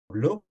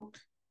look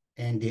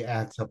and the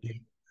act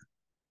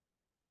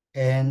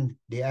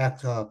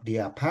of the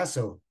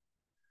apostle.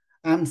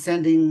 I'm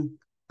sending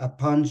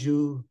upon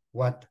you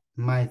what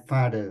my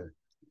Father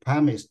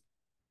promised,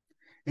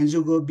 and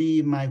you will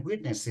be my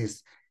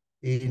witnesses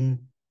in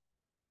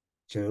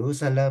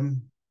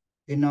Jerusalem,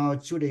 in all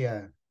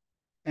Judea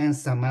and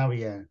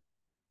Samaria,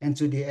 and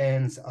to the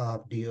ends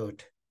of the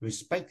earth,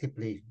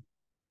 respectively.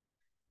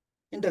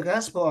 In the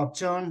Gospel of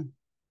John,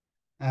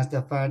 as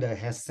the Father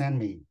has sent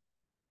me,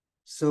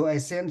 so I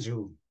send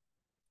you.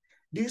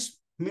 This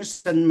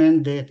mission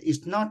mandate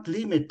is not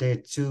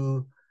limited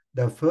to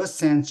the first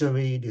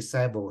century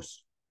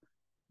disciples,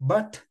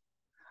 but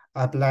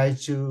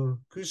applies to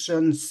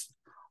Christians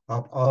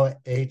of all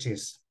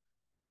ages.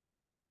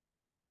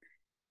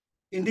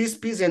 In this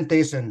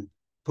presentation,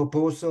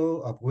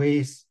 proposal of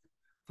ways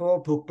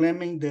for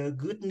proclaiming the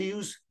good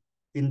news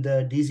in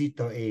the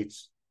digital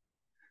age,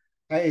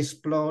 I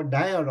explore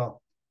dialogue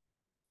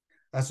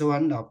as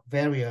one of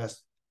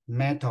various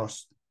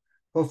methods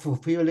for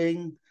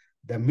fulfilling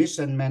the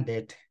mission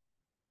mandate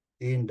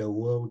in the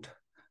world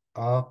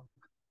of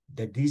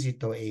the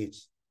digital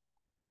age.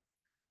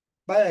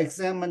 By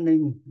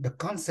examining the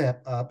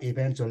concept of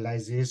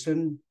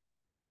evangelization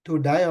to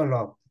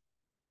dialogue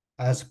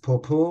as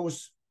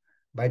proposed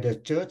by the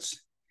Church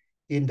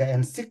in the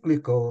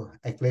encyclical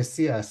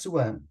Ecclesia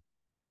Suam,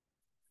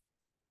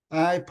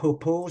 I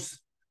propose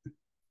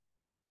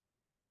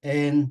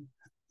and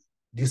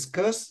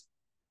discuss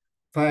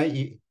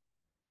 5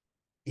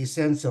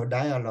 essential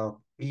dialogue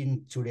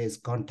in today's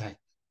context.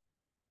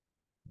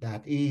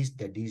 That is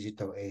the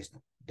digital age,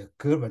 the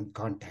current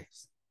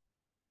context.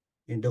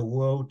 In the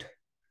world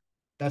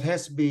that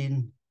has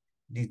been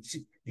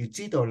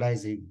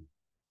digitalizing,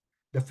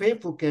 the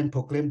faithful can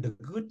proclaim the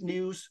good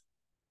news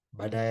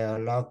by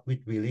dialogue with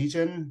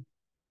religion,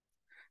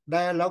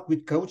 dialogue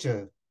with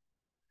culture,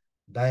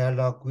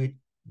 dialogue with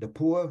the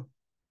poor,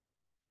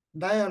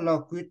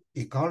 dialogue with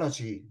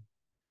ecology,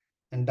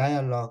 and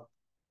dialogue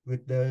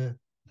with the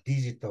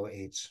digital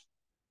age.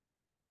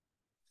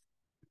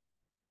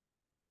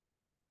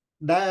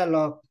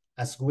 Dialogue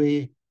as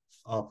way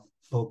of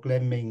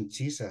proclaiming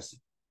Jesus.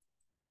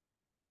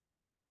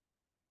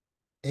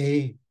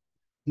 The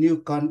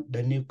new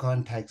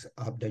context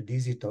of the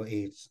digital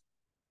age.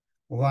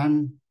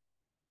 One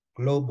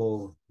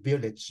global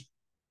village.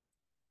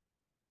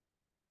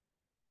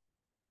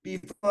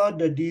 Before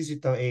the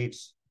digital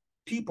age,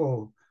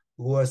 people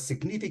were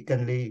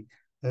significantly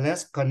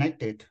less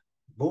connected,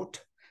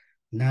 both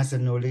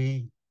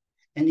nationally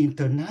and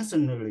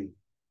internationally.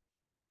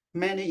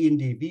 Many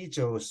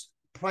individuals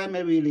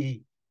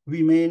primarily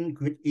remain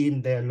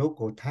within their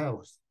local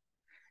towns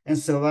and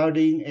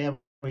surrounding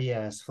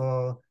areas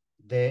for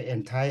their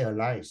entire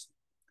lives,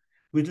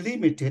 with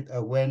limited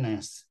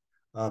awareness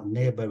of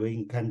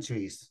neighboring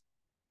countries,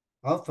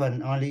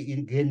 often only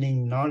in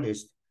gaining knowledge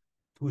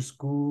through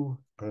school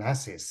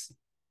classes.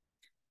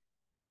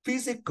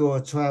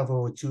 Physical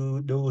travel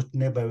to those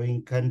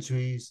neighboring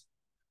countries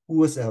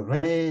was a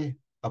rare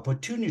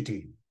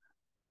opportunity.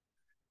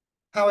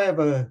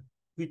 However,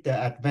 with the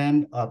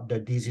advent of the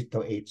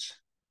digital age,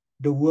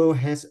 the world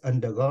has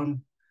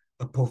undergone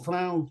a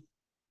profound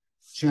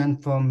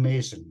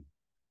transformation,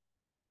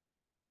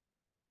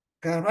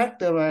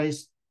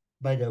 characterized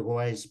by the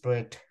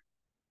widespread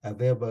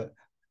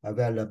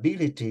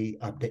availability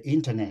of the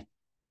internet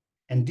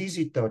and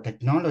digital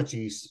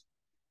technologies.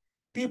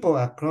 People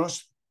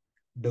across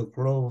the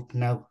globe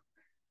now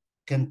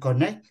can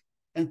connect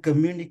and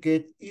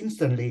communicate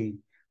instantly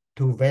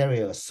to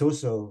various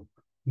social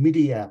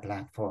media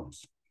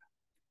platforms.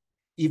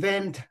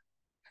 Events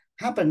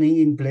happening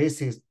in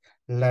places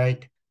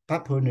like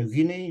Papua New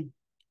Guinea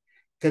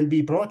can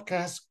be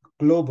broadcast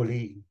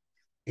globally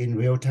in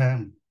real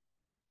time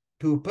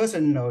to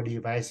personal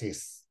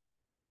devices.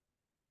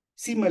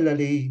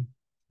 Similarly,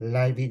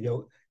 live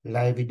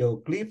video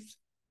clips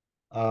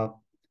of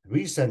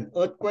recent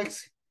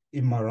earthquakes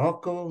in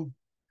Morocco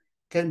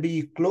can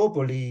be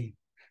globally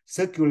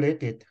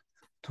circulated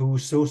through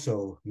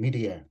social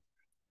media.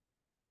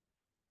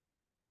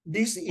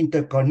 This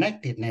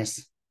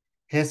interconnectedness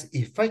has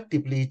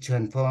effectively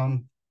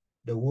transformed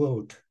the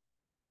world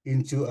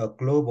into a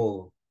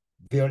global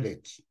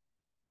village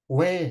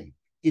where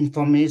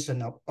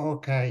information of all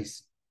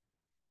kinds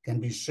can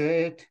be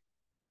shared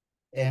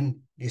and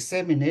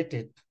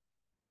disseminated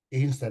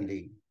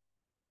instantly.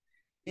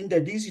 In the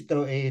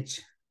digital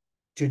age,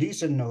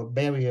 traditional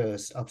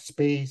barriers of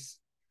space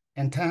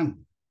and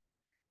time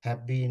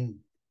have been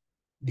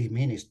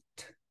diminished.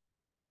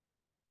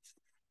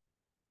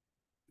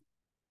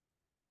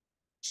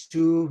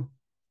 To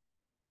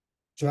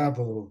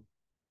travel,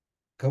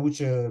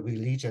 culture,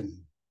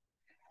 religion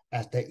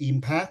as the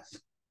impact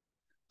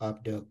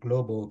of the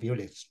global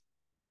village.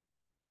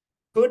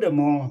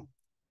 Furthermore,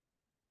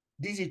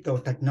 digital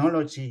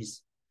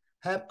technologies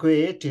have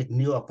created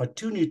new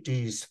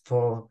opportunities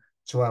for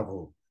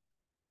travel.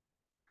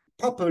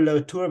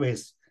 Popular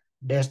tourist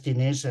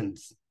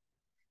destinations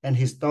and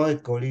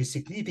historically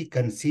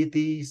significant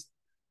cities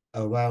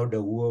around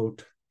the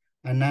world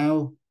are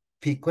now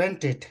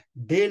frequented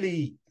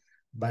daily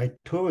by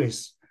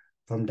tourists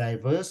from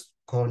diverse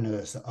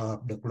corners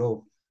of the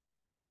globe.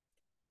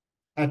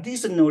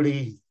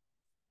 Additionally,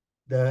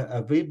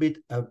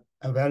 the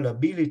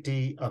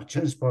availability of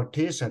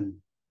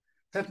transportation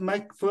has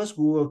made first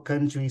world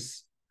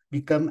countries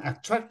become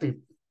attractive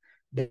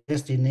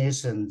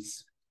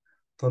destinations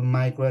for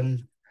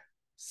migrants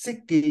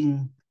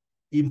seeking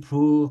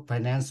improved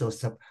financial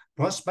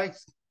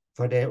prospects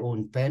for their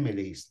own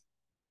families.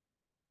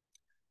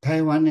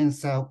 Taiwan and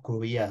South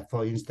Korea,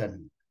 for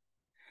instance,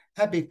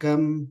 have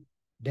become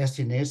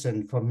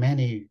destinations for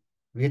many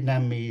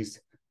Vietnamese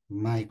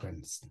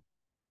migrants.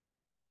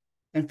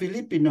 And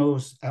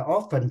Filipinos are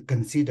often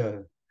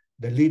considered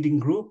the leading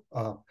group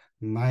of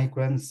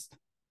migrants.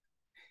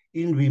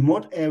 In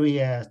remote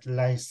areas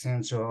like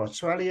Central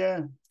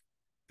Australia,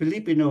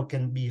 Filipino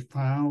can be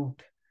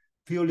found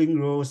filling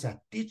roles as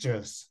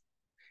teachers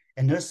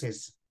and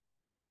nurses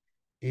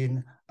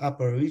in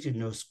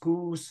Aboriginal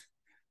schools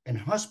and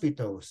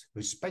hospitals,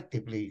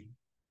 respectively.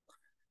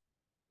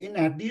 In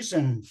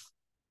addition,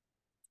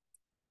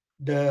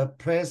 the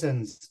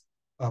presence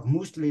of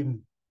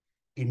Muslims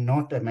in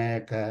North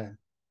America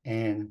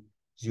and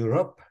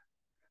Europe,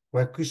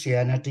 where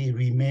Christianity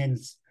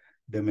remains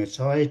the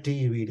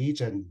majority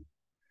religion,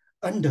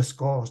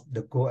 underscores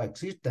the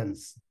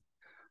coexistence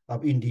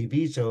of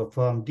individuals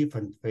from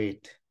different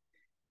faiths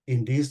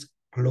in this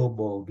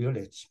global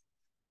village.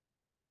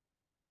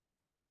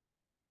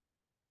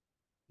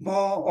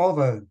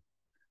 Moreover,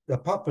 the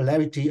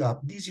popularity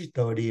of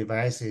digital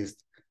devices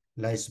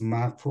like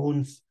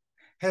smartphones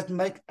has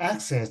made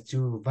access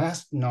to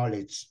vast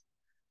knowledge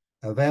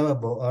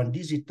available on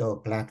digital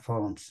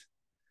platforms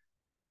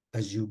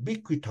a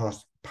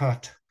ubiquitous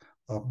part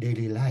of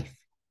daily life.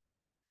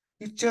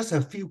 With just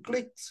a few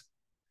clicks,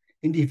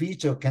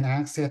 individuals can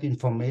access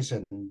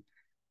information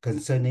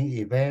concerning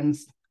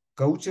events,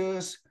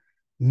 cultures,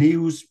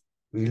 news,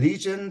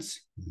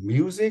 religions,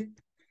 music,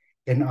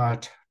 and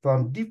art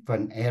from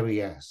different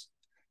areas,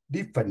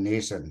 different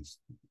nations.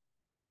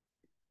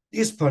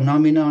 This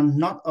phenomenon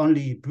not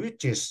only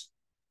bridges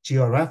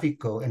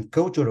geographical and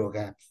cultural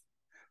gaps,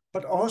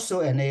 but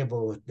also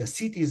enables the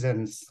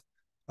citizens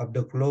of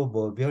the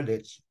global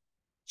village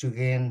to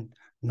gain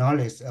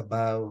knowledge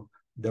about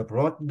the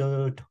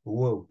broader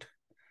world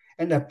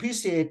and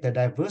appreciate the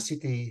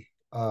diversity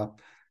of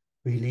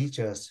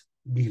religious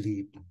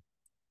belief.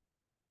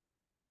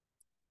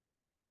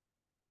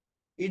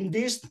 In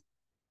this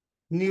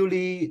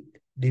newly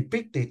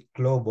depicted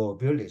global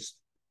village,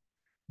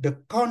 the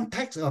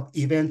context of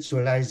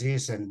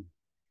evangelization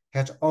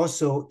has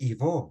also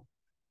evolved.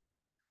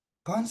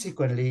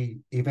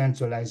 Consequently,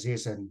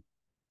 evangelization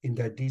in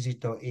the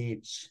digital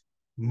age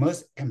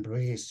must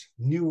embrace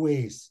new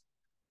ways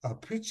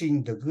of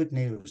preaching the good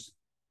news.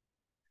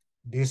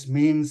 This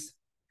means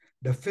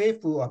the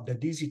faithful of the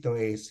digital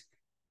age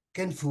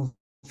can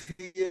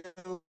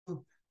fulfill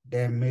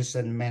their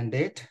mission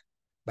mandate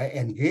by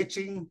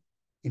engaging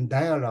in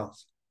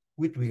dialogues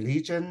with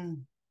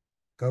religion,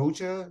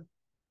 culture,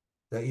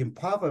 the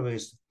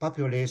impoverished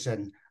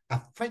population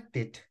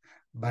affected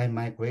by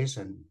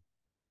migration,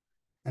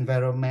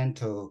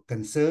 environmental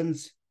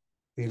concerns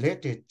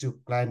related to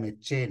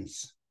climate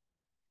change,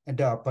 and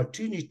the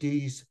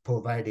opportunities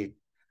provided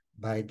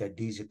by the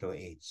digital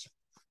age.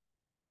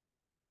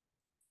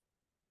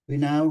 We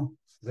now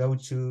go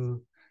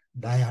to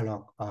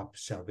dialogue of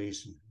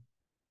salvation.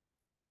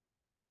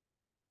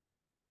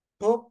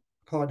 Pope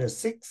Paul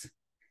VI,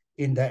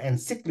 in the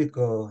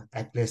encyclical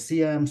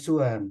Ecclesiam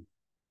Suam,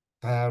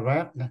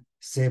 paragraph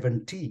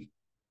 70,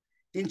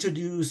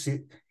 introduced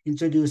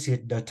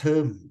the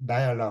term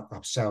dialogue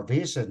of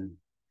salvation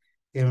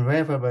in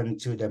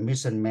reference to the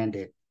mission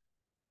mandate.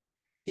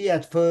 He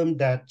affirmed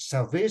that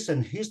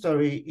salvation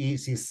history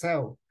is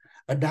itself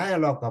a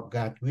dialogue of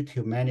God with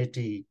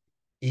humanity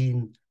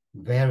in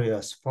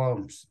various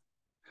forms.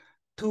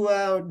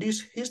 Throughout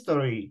this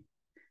history,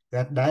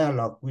 that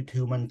dialogue with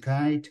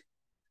humankind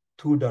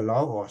through the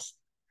Logos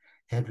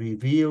had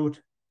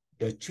revealed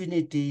the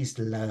Trinity's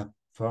love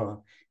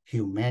for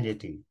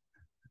humanity.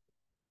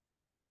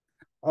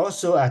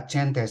 Also at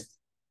Chantes,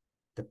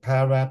 the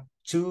paragraph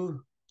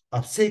 2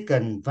 of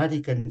Second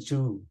Vatican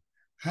II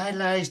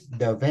highlights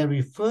the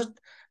very first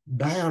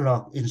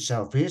dialogue in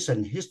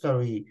salvation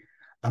history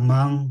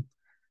among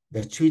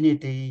the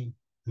Trinity,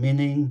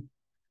 meaning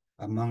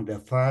among the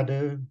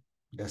Father,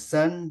 the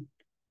Son,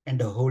 and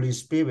the Holy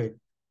Spirit,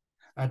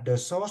 at the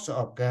source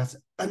of God's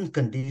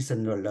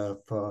unconditional love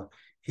for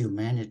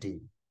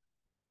humanity.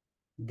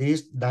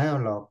 This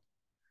dialogue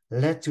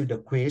led to the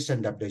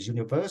creation of the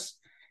universe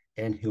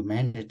and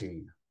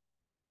humanity.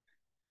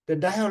 The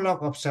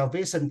dialogue of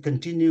salvation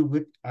continued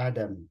with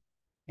Adam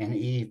and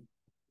Eve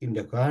in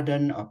the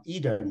Garden of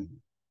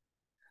Eden,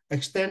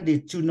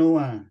 extended to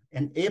Noah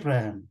and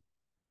Abraham,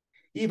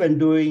 even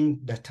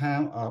during the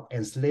time of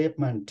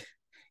enslavement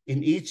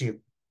in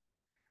Egypt.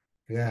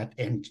 God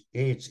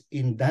engaged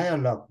in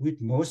dialogue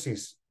with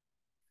Moses.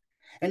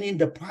 And in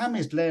the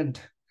Promised Land,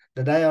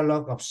 the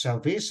dialogue of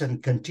salvation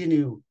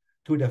continued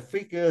through the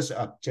figures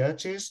of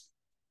judges,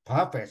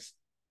 prophets,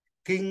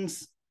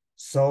 kings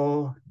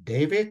Saul,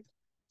 David,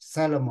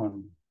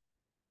 Solomon,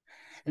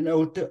 and,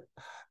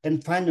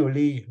 and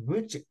finally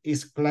reach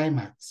its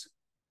climax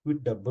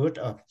with the birth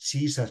of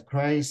Jesus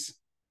Christ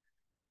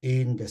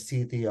in the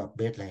city of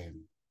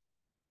Bethlehem.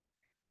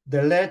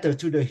 The letter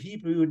to the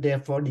Hebrew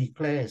therefore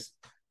declares,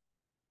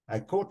 I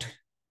quote,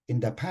 in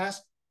the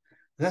past,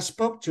 God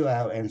spoke to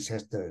our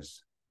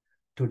ancestors,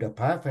 to the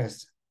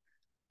prophets,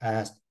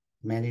 as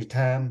many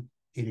times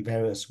in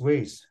various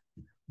ways,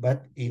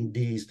 but in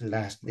these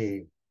last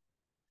days,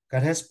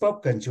 God has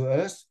spoken to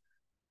us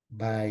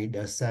by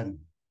the Son.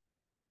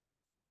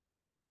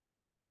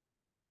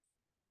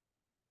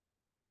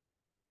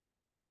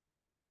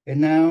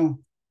 And now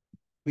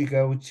we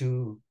go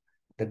to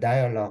the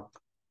dialogue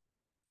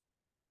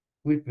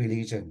with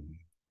religion.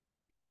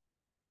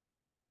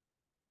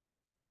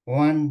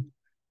 1.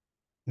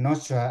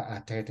 Nostra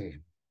Aetate.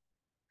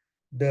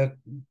 The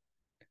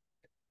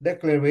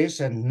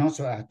Declaration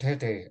Nostra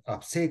Aetate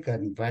of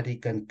Second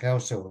Vatican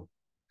Council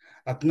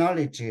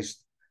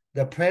acknowledges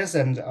the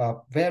presence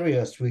of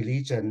various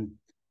religions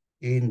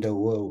in the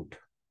world.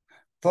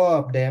 4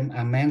 of them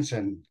are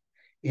mentioned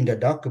in the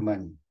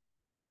document: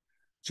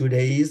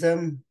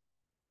 Judaism,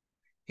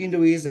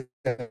 Hinduism,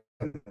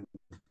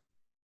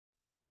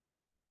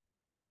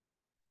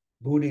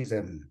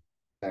 Buddhism.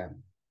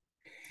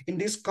 In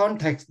this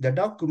context, the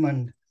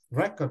document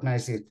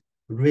recognizes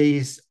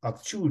rays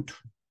of truth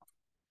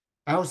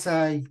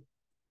outside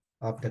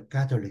of the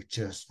Catholic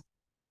Church.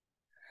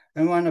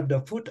 And one of the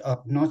foot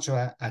of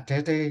Nostra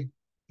Aetate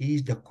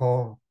is the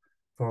call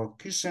for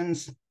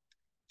Christians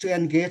to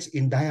engage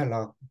in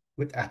dialogue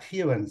with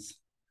adherents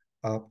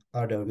of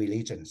other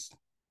religions.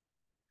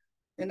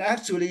 And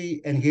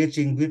actually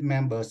engaging with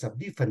members of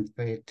different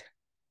faiths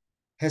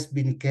has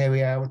been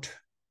carried out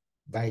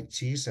by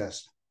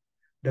Jesus,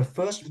 the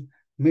first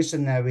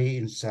missionary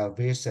in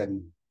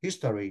salvation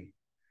history,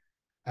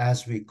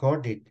 as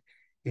recorded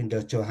in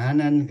the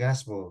Johannine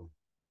Gospel,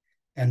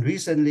 and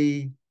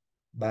recently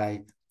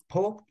by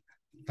Pope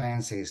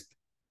Francis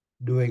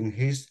during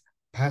his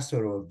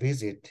pastoral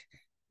visit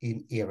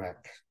in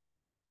Iraq.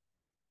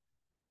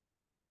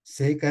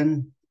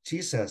 Second,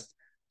 Jesus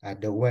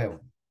at the well.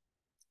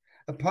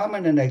 A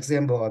prominent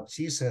example of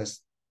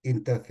Jesus'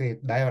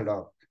 interfaith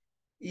dialogue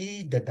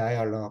is the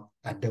dialogue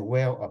at the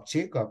well of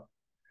Jacob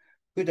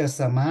with a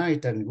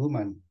Samaritan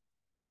woman.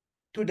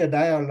 To the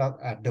dialogue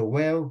at the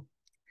well,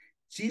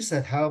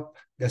 Jesus helped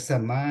the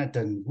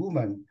Samaritan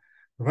woman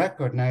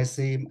recognize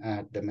him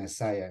as the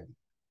Messiah.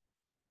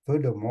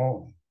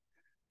 Furthermore,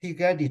 he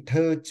guided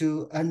her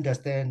to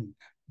understand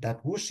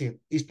that worship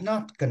is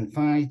not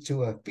confined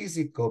to a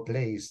physical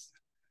place,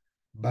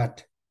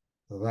 but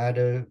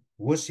rather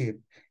worship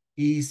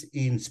is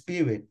in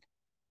spirit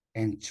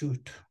and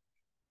truth.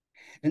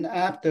 And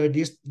after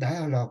this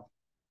dialogue,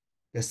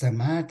 the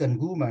Samaritan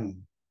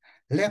woman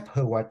left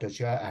her water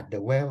jar at the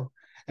well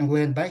and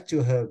went back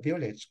to her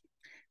village.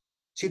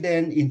 She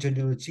then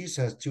introduced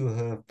Jesus to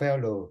her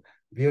fellow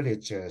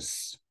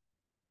villagers.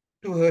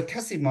 To her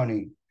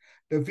testimony,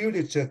 the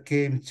villager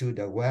came to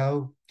the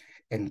well,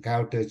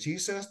 encountered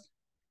Jesus,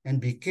 and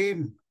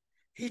became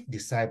his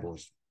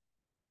disciples.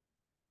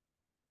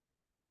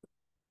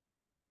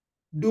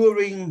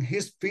 During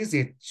his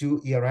visit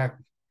to Iraq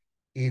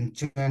in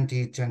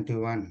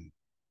 2021,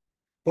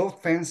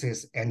 Pope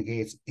Francis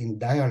engaged in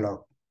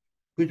dialogue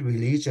with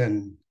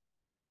religion,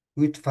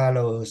 with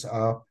followers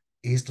of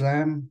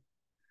Islam,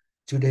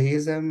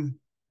 Judaism,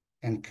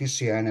 and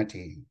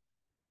Christianity.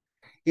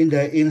 In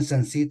the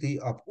ancient city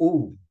of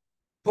Ur,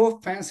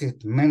 Pope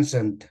Francis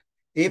mentioned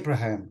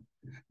Abraham,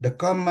 the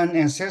common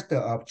ancestor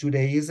of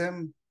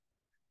Judaism,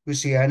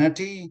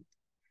 Christianity,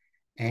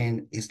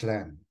 and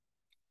Islam.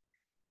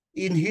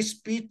 In his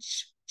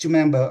speech to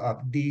members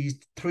of these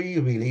three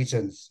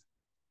religions,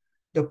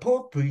 the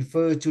Pope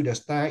referred to the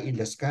star in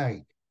the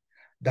sky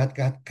that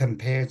got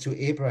compared to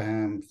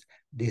Abraham's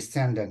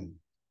descendant.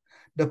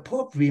 The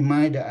Pope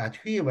reminded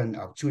adherents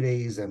of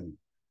Judaism,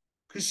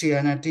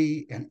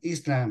 Christianity, and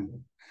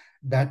Islam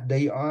that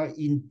they are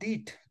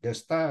indeed the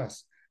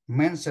stars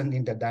mentioned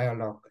in the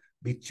dialogue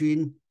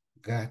between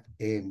God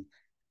and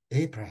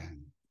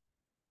Abraham.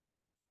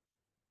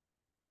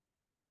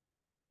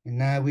 And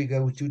now we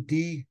go to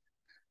the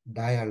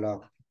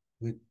dialogue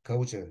with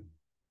culture.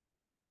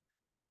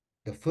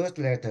 The first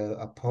letter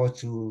of Paul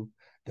to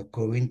the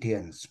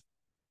Corinthians.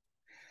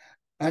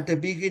 At the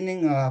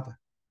beginning of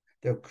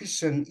the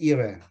Christian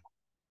era,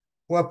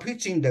 while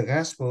preaching the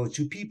gospel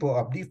to people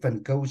of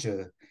different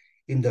culture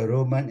in the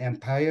Roman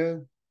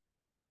Empire,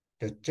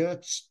 the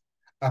church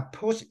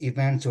approached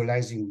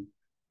evangelizing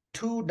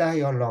through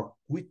dialogue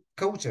with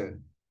culture.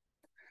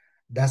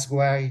 That's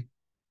why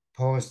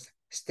Paul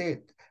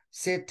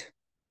said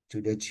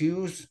to the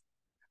Jews,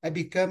 I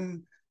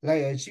become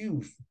like a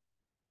Jew.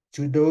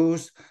 To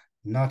those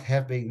not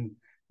having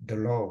the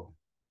law,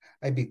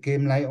 I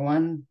became like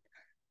one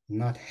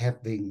not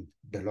having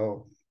the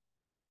law.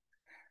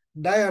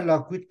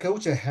 Dialogue with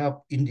culture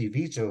help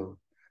individuals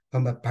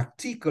from a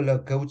particular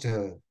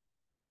culture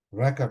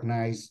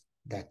recognize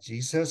that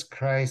Jesus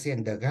Christ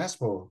and the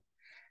gospel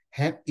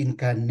have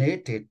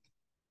incarnated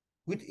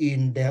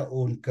within their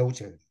own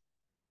culture.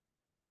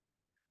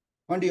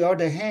 On the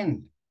other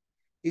hand,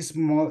 it's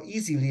more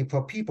easily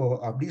for people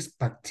of this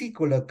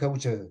particular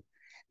culture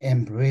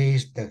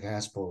embrace the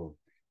gospel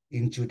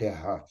into their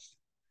hearts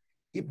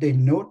if they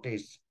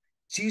notice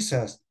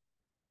Jesus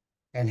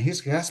and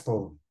his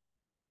gospel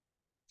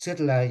just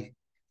like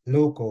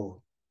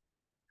local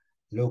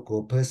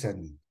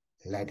person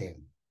like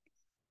them.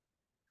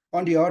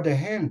 On the other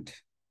hand,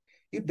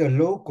 if the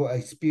local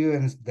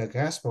experience the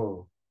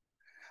gospel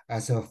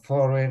as a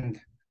foreign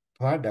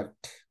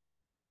product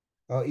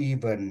or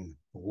even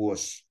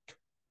worse,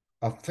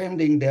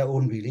 offending their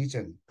own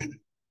religion,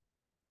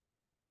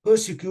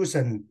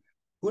 persecution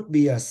would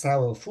be a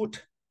sour food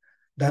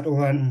that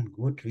one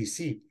would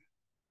receive.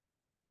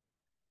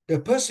 The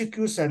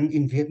persecution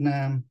in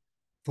Vietnam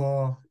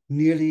for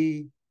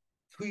nearly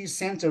 3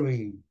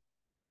 centuries,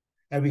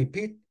 I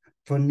repeat,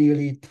 for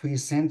nearly 3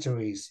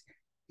 centuries,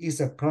 is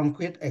a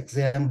concrete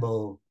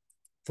example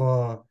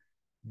for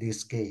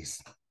this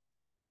case.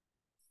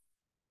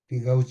 We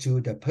go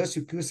to the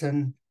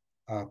persecution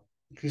of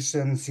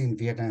Christians in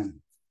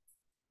Vietnam.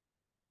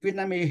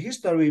 Vietnamese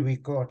history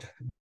record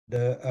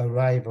the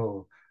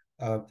arrival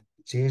of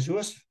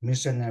Jesuit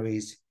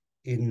missionaries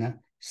in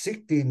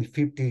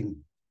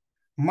 1615,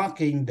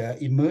 marking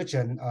the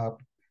emergence of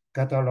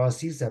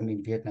Catholicism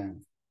in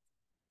Vietnam.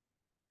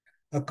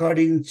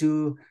 According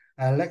to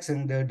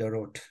Alexander the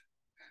Roth,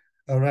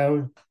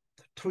 around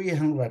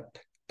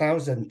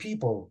 300,000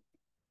 people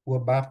were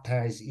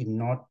baptized in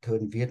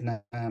northern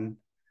Vietnam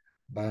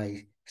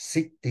by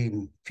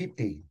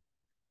 1650.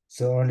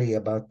 So only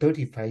about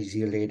 35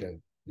 years later,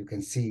 you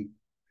can see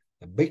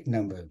a big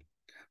number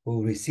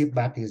who received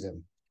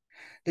baptism.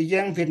 The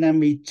young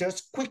Vietnamese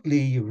just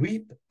quickly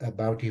reaped a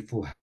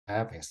bountiful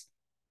harvest.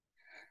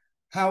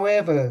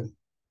 However,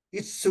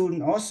 it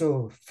soon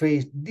also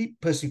faced deep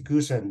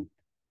persecution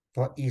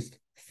for its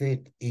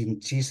faith in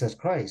Jesus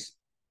Christ.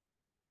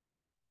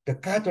 The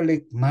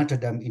Catholic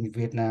martyrdom in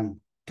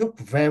Vietnam took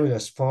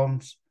various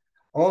forms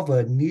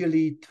over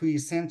nearly 3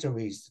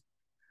 centuries,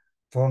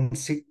 from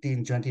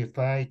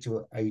 1625 to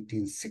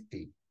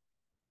 1860.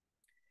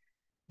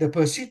 The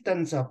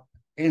persistence of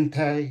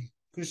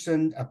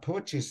anti-Christian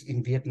approaches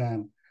in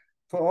Vietnam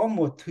for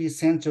almost 3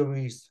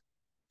 centuries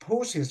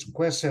poses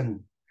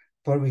questions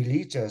for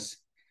religious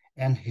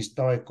and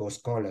historical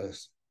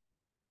scholars.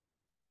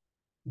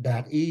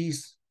 That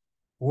is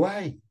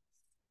why,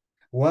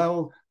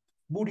 while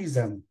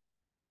Buddhism,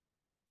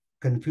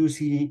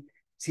 Confucianism,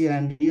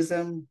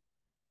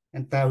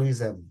 and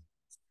Taoism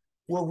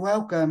were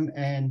welcomed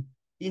and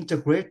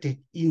integrated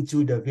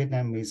into the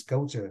Vietnamese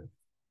culture,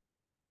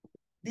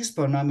 this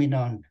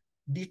phenomenon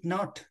did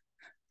not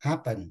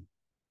happen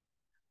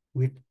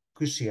with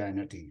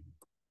Christianity.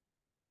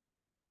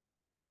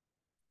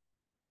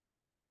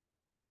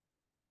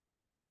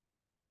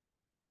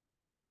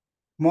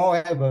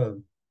 Moreover,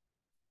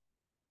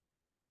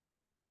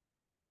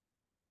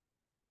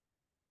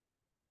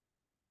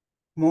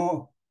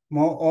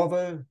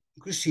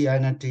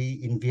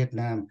 Christianity in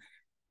Vietnam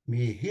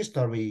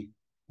history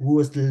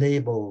was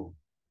labeled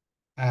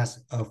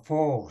as a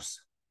false,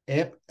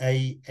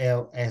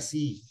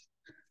 F-A-L-S-E,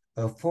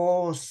 a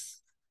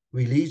false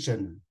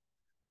religion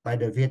by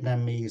the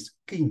Vietnamese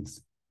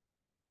kings.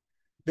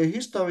 The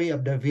history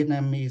of the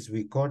Vietnamese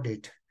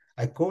recorded,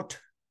 I quote,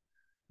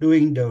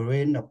 during the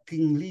reign of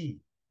King Ly,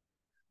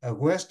 a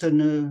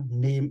Westerner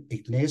named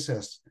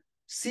Ignatius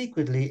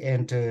secretly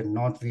entered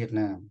North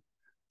Vietnam,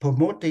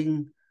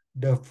 promoting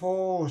the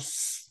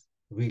false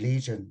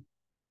religion.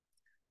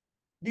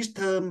 This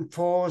term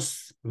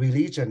false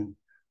religion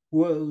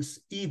was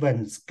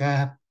even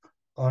scarred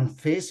on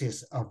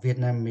faces of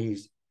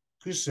Vietnamese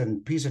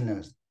Christian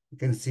prisoners. You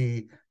can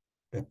see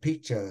the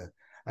picture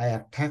I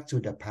attached to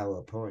the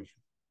PowerPoint.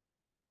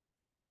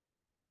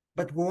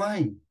 But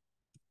why?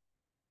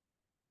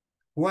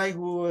 Why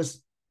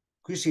was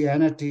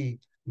Christianity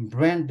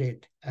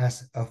branded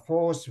as a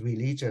false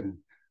religion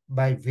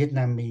by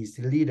Vietnamese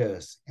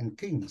leaders and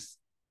kings?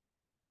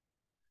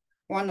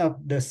 One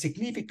of the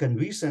significant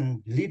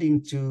reasons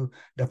leading to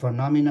the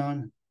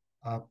phenomenon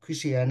of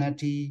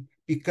Christianity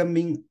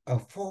becoming a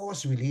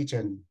false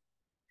religion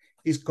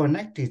is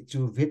connected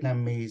to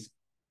Vietnamese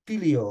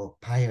filial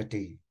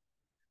piety,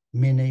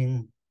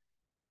 meaning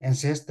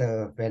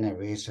ancestor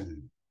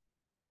veneration.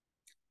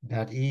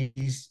 That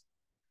is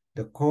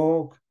the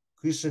core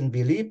Christian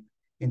belief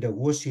in the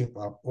worship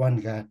of one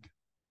God,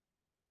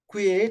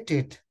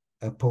 created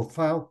a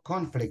profound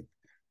conflict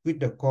with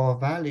the core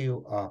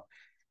value of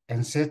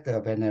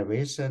ancestor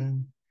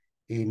veneration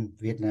in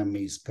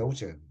Vietnamese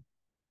culture.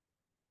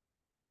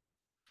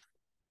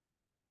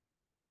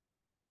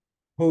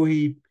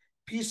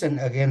 Prohibition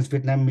against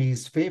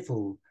Vietnamese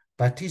faithful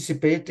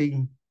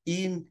participating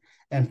in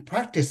and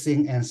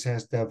practicing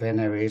ancestor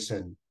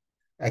veneration,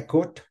 I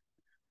quote,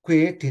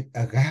 created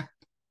a gap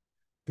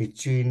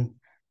between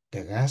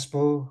the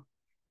gospel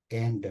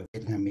and the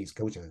Vietnamese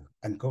culture,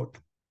 unquote.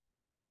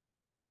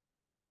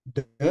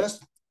 Thus,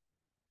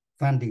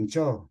 Phan Đình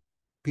Cho,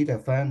 Peter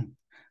Phan,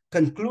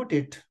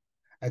 concluded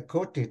I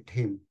quoted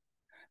him.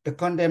 The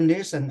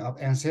condemnation of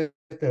ancestor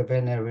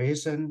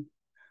veneration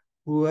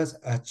was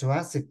a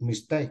tragic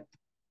mistake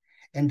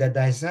and a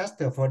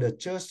disaster for the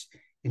church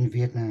in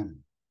Vietnam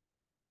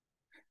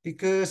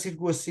because it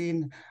was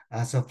seen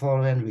as a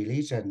foreign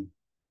religion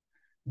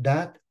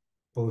that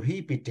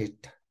prohibited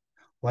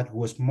what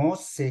was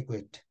most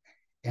sacred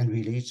and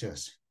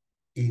religious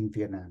in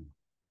Vietnam.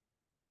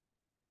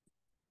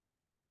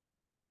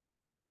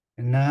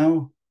 And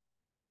now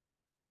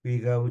we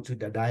go to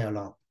the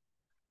dialogue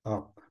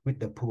with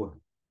the poor.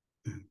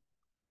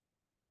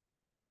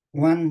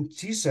 One,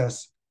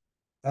 Jesus,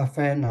 a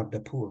fan of the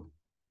poor.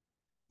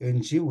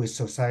 In Jewish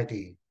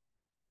society,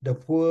 the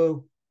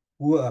poor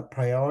were a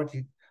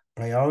priority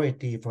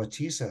for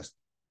Jesus.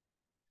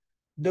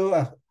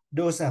 Though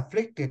those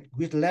afflicted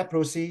with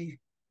leprosy,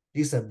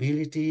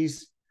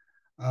 disabilities,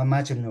 are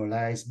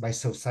marginalized by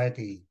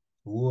society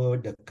were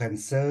the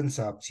concerns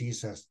of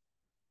Jesus.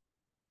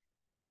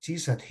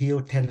 Jesus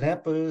healed 10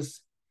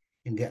 lepers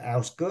in the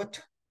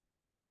outskirts,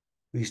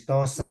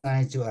 restored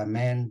sight to a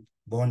man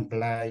born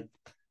blind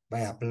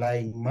by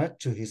applying mud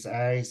to his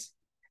eyes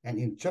and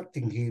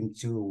instructing him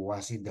to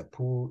wash in the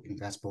pool in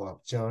Gospel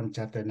of John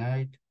chapter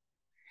 9.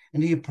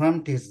 And he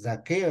prompted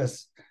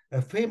Zacchaeus,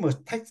 a famous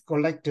tax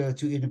collector,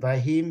 to invite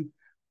him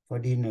for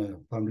dinner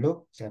from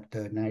Luke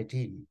chapter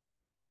 19.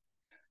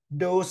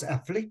 Those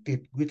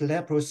afflicted with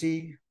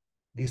leprosy,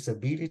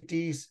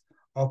 disabilities,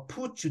 or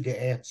put to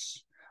the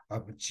edge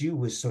of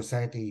Jewish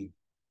society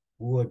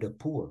were the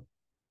poor.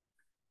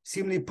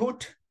 Simply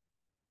put,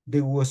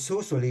 they were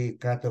socially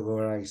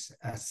categorized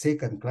as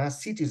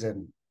second-class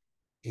citizens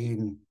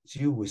in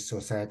Jewish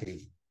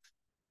society.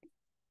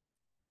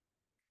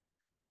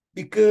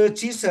 Because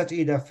Jesus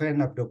is a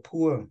friend of the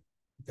poor,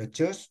 the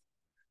church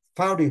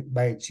founded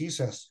by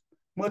Jesus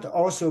must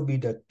also be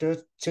the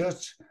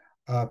church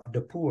of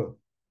the poor.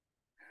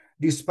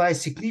 Despite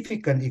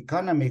significant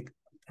economic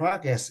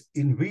progress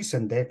in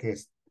recent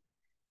decades,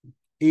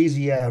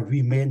 Asia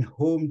remained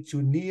home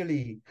to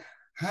nearly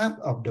half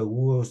of the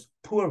world's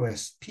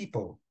poorest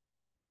people.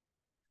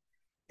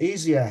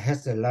 Asia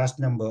has the large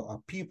number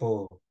of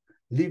people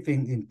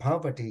living in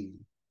poverty,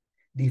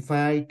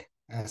 defined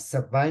as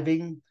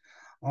surviving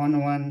on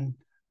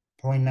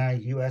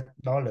 $1.9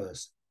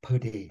 US per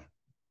day.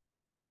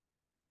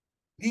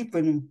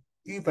 Even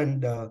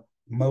the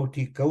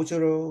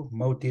multicultural,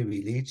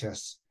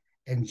 multi-religious,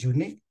 and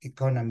unique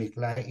economic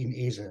life in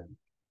Asia,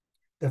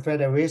 the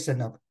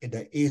Federation of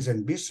the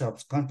Asian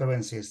Bishops'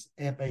 Conferences,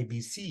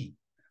 FABC,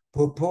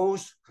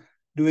 proposed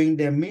during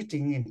their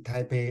meeting in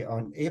Taipei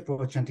on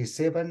April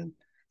 27,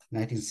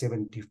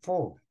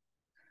 1974,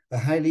 a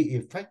highly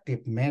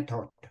effective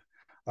method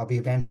of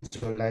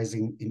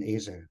evangelizing in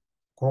Asia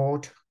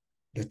called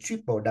the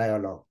Triple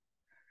Dialogue.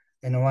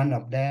 And one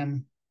of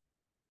them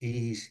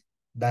is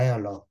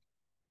dialogue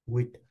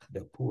with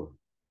the poor.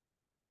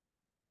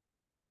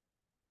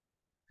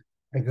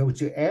 I go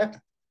to F,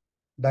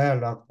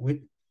 dialogue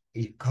with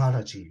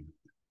ecology.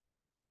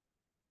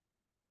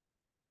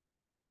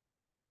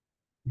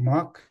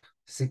 Mark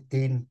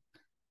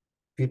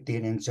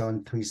 16:15 and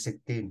John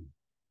 3:16.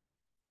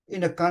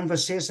 In a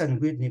conversation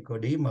with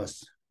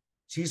Nicodemus,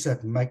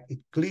 Jesus made it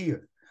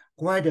clear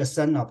why the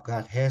Son of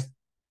God has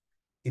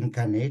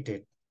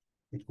incarnated.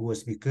 It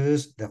was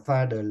because the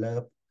Father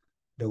loved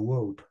the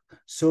world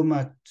so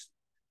much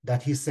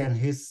that he sent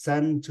his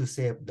Son to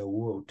save the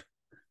world.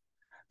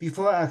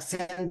 Before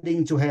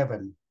ascending to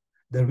heaven,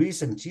 the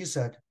risen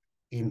Jesus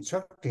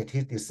instructed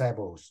his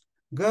disciples,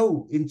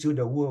 go into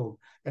the world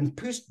and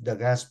preach the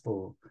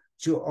gospel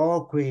to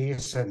all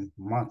creation,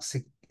 Mark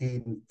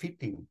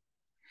 16:15.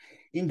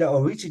 In the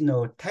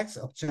original text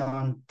of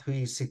John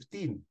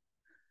 3:16,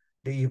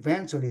 the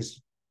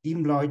evangelist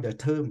employed the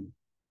term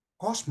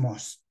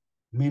cosmos,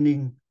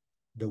 meaning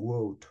the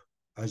world,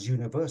 a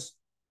universe.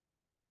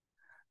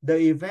 The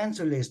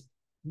evangelist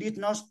did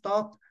not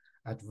stop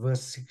at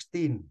verse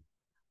 16,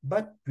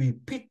 but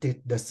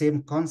repeated the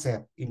same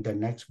concept in the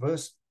next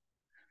verse.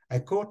 I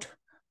quote,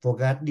 for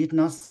God did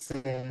not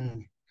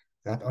send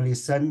God only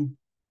Son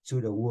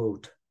to the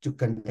world to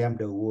condemn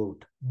the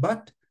world,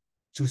 but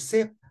to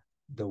save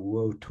the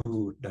world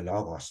through the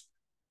Logos.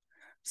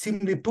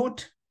 Simply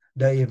put,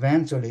 the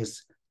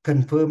evangelist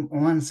confirmed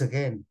once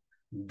again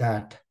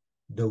that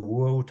the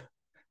world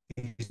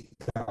is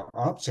the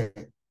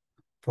object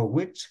for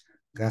which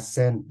God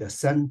sent the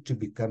Son to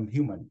become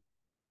human.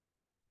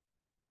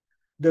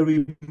 The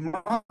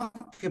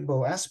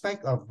remarkable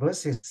aspect of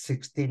verses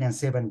 16 and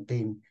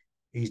 17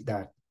 is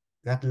that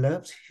God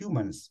loves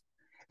humans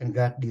and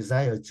God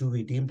desires to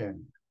redeem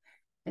them.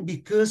 And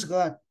because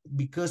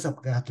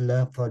of God's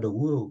love for the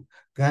world,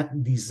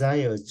 God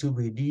desires to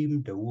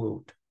redeem the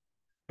world.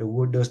 The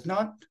world does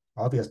not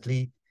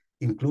obviously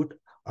include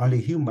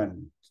only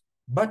humans,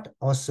 but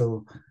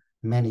also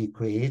many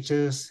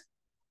creatures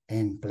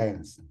and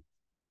plants.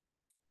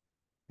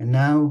 And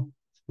now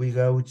we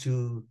go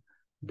to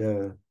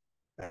the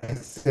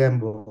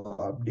example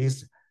of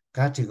this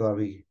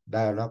category,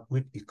 dialogue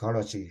with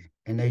ecology,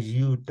 and I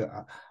use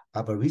the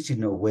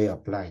Aboriginal way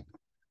of life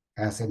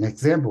as an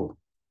example.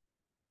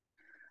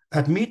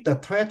 Amid the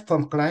threat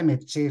from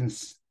climate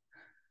change,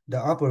 the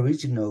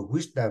Aboriginal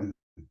wisdom,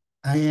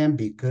 I am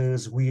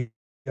because we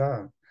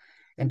are,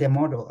 and the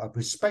model of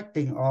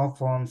respecting all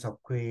forms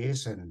of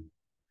creation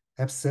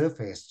have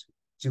surfaced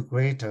to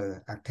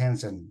greater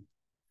attention.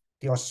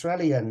 The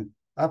Australian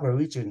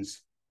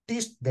Aborigines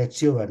teach their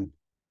children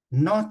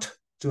not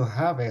to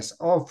harvest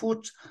all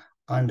fruit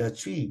on the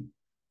tree,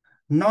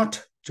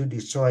 not to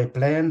destroy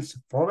plants,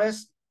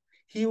 forests,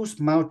 hills,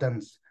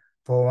 mountains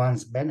for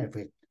one's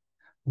benefit,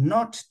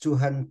 not to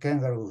hunt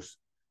kangaroos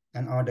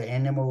and other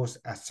animals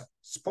as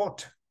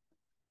sport,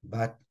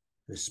 but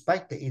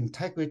respect the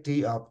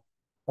integrity of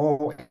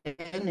all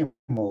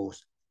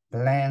animals,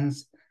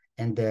 plants,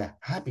 and their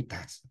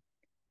habitats.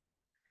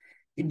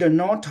 In the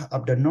north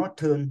of the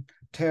Northern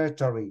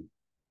Territory,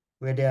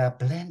 where there are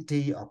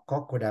plenty of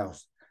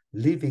crocodiles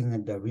living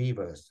in the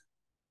rivers,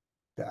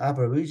 the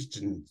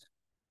Aborigines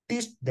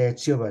teach their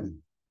children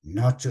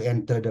not to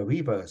enter the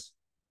rivers.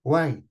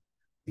 Why?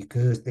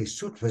 Because they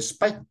should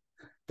respect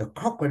the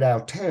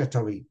crocodile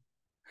territory.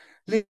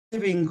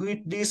 Living with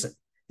this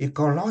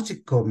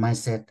ecological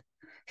mindset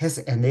has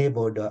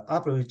enabled the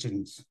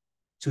Aborigines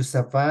to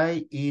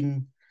survive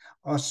in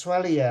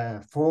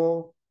Australia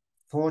for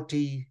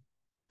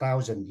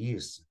 40,000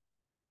 years.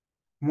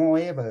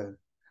 Moreover,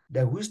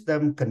 the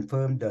wisdom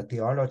confirmed the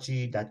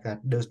theology that God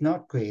does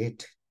not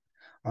create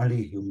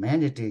only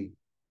humanity,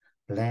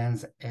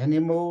 plants,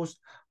 animals,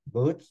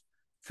 birds,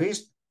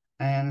 fish,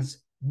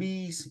 ants,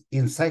 bees,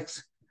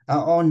 insects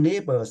are all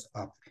neighbors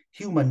of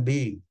human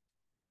beings.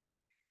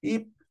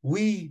 If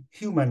we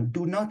humans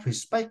do not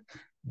respect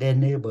their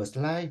neighbor's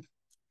life,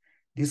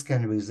 this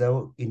can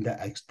result in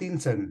the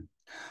extinction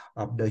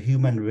of the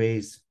human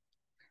race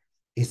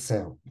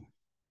itself.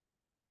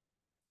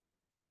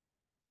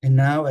 And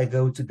now I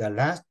go to the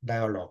last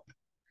dialogue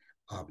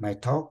of my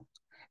talk,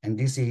 and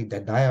this is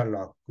the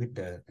dialogue with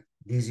the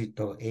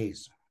digital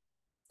age.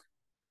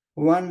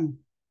 One,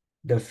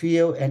 the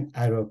field and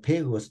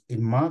Areopagus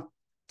in Mark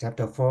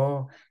chapter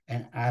 4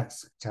 and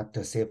Acts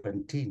chapter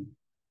 17.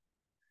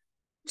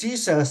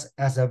 Jesus,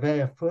 as the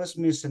very first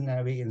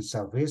missionary in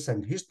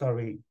salvation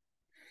history,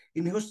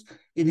 in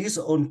his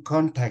own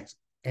context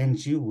and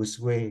Jewish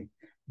way,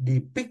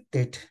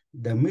 depicted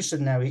the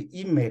missionary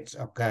image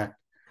of God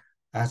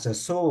as a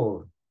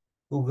soul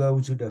who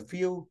goes to the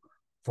field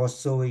for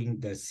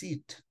sowing the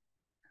seed.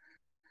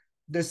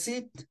 The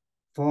seed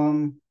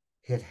from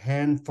his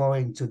hand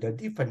falling to the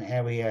different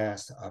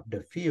areas of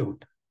the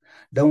field.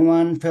 The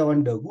one fell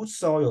on the good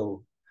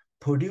soil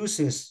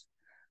produces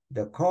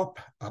the crop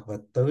of a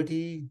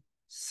 30,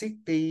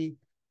 60,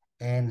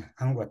 and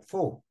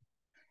 100-fold.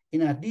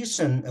 In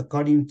addition,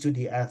 according to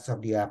the Acts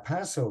of the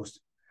Apostles,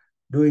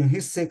 during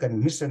his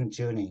second mission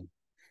journey,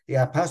 the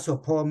Apostle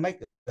Paul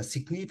made a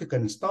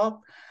significant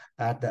stop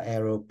at the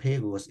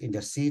Areopagus in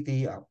the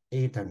city of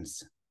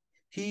Athens.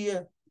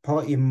 Here,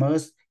 Paul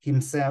immersed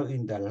himself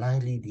in the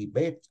lively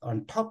debate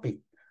on topic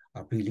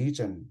of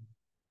religion.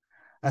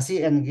 As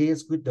he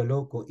engaged with the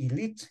local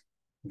elite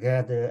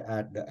gathered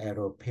at the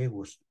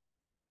Areopagus,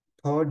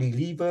 Paul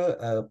delivered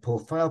a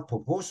profound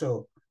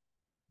proposal,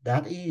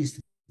 that is,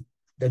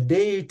 the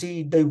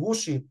deity they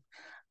worship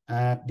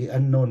at the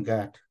unknown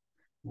God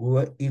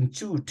were in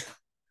truth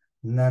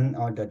none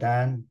other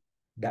than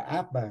the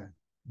Abba,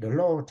 the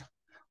Lord,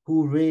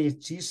 who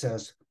raised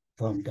Jesus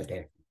from the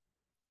dead.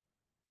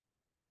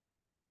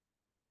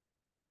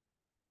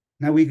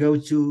 Now we go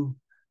to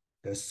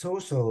the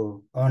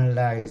social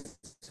online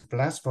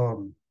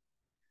platform,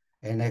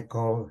 and I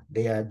call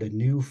they are the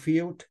new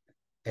field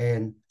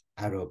and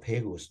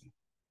Areopagus.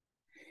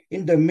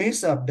 In the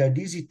midst of the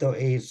digital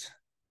age,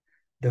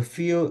 the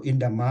field in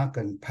the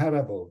market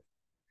parable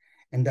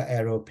and the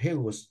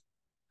Areopagus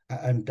are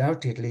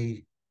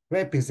undoubtedly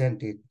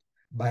represented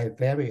by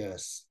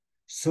various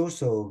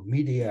social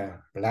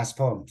media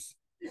platforms.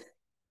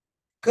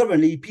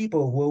 Currently,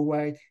 people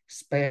worldwide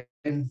spend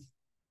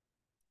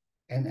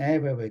an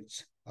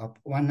average of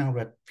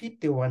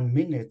 151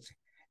 minutes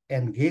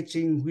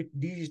engaging with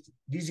these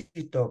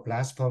digital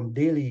platforms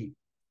daily,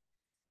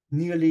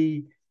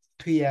 nearly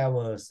 3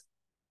 hours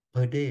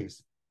per day.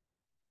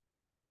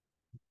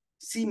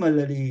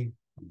 Similarly,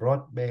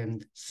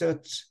 broadband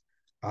search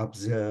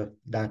observed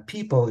that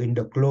people in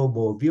the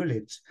global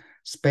village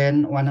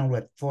spend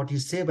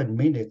 147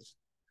 minutes,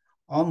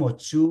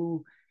 almost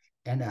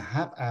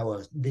 2.5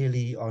 hours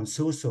daily on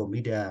social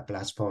media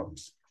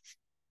platforms.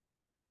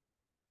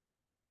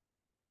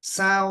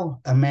 South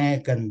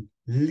American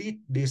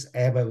lead this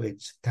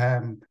average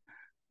time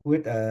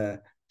with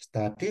a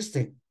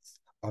statistic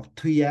of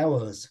 3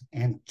 hours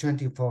and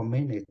 24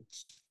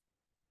 minutes,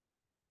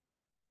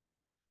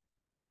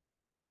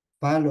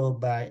 followed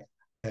by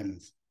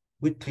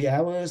with 3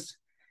 hours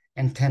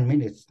and 10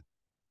 minutes.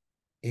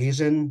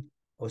 Asian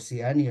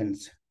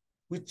Oceanians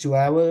with 2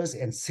 hours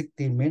and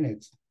 16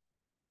 minutes.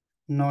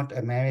 North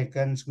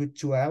Americans with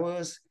 2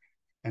 hours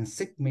and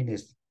 6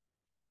 minutes.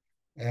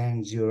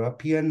 And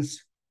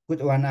Europeans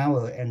with 1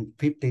 hour and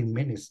 15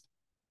 minutes.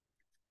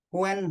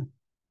 When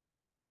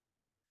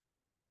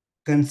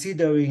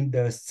considering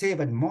the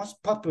 7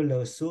 most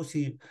popular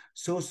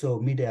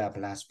social media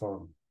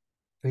platforms.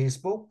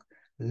 Facebook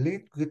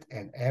leads with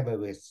an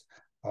average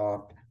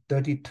of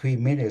 33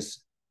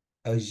 minutes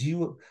a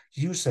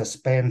user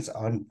spends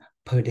on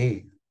per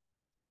day,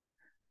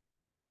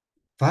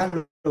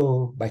 followed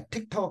by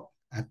TikTok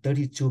at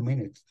 32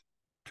 minutes,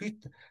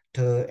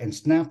 Twitter and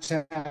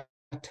Snapchat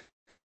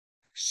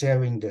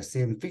sharing the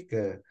same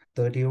figure,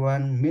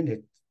 31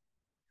 minutes,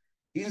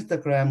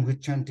 Instagram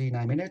with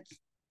 29 minutes,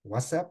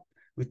 WhatsApp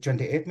with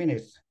 28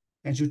 minutes,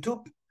 and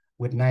YouTube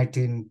with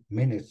 19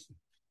 minutes.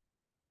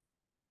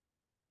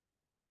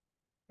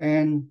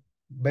 And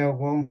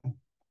Belgong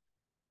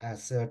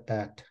asserted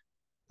that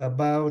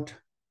about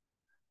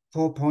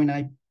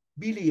 4.9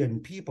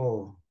 billion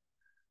people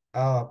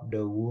of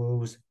the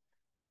world's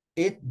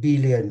 8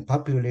 billion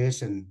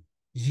population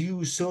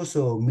use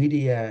social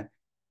media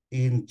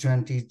in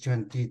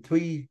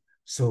 2023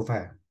 so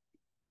far.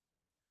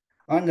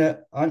 On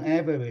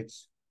average,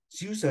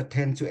 users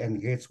tend to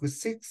engage with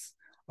 6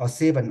 or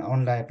 7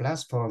 online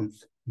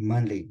platforms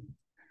monthly.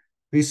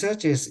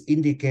 Researchers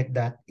indicate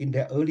that in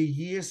the early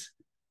years,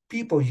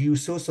 people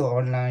use social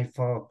online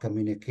for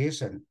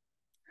communication.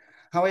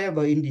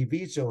 However,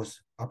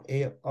 individuals of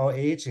all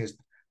ages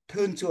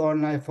turn to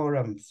online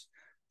forums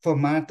for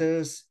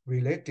matters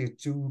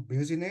related to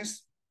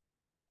business,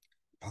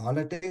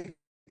 politics,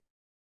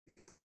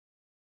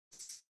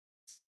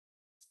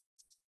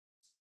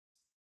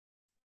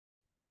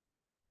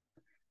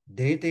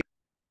 dating.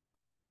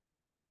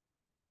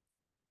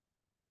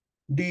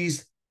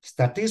 These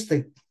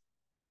statistics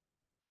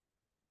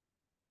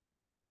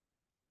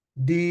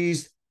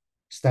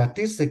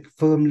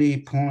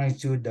firmly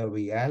point to the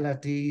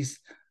realities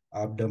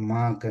of the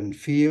market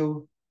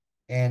field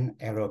and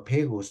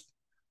Europeans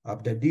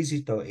of the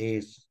digital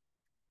age,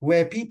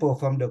 where people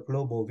from the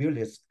global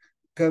village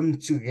come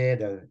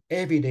together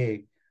every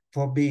day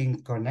for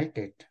being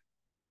connected.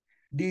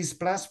 These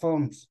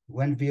platforms,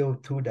 when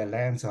viewed through the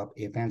lens of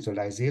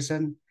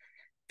evangelization,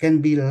 can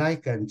be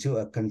likened to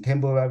a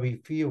contemporary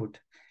field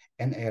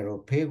and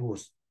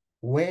Europeans,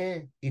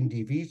 where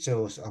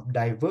individuals of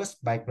diverse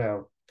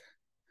backgrounds,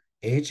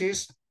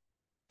 ages,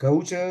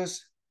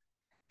 cultures,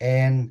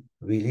 and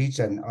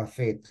religion or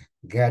faith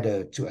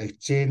gather to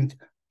exchange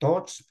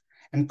thoughts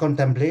and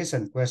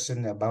contemplation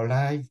questions about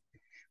life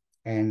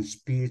and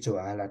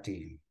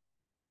spirituality.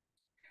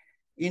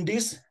 In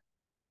this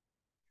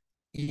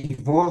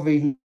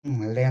evolving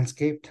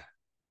landscape,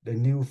 the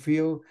new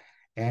field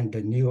and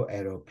the new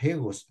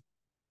Europeans,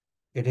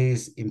 it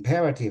is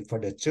imperative for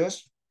the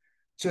church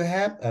to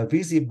have a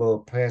visible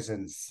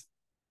presence.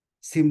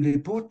 Simply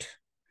put,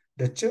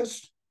 the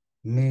church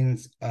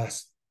means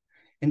us.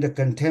 In the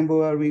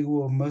contemporary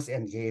world must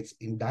engage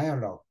in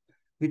dialogue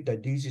with the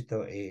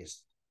digital age.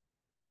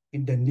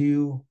 In the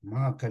new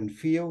market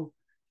field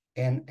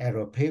and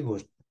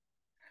Europeans,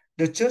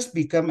 the church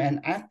become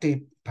an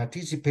active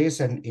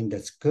participation in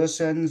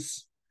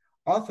discussions,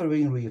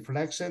 offering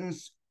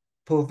reflections,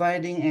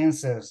 providing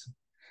answers,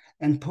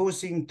 and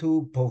posing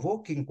two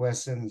provoking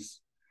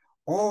questions,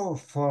 all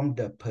from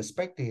the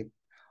perspective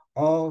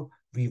of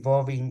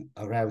revolving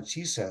around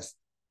Jesus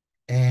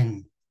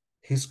and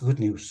his good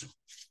news.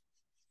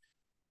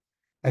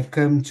 I've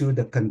come to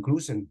the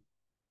conclusion.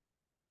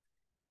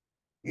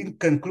 In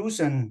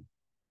conclusion,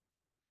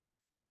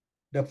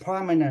 the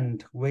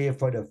prominent way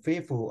for the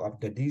faithful of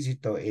the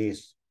digital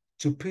age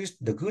to preach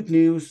the good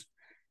news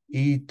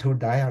is through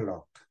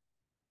dialogue,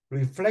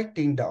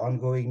 reflecting the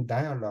ongoing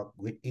dialogue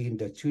within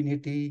the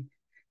Trinity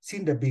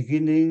since the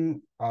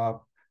beginning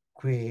of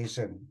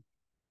creation.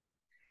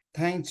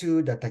 Thanks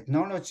to the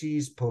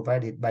technologies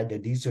provided by the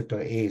digital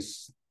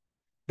age,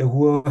 the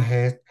world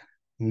has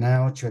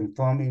now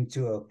transformed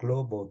into a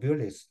global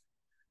village,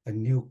 a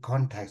new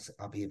context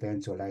of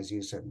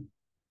evangelization.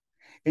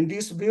 In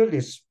this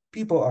village,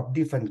 people of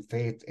different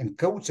faiths and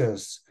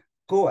cultures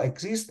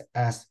coexist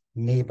as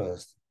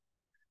neighbors.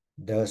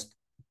 Thus,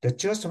 the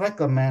church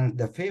recommends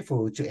the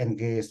faithful to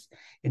engage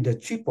in the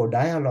triple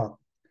dialogue,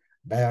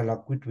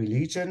 dialogue with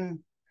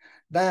religion,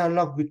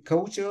 dialogue with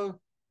culture,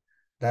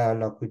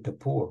 dialogue with the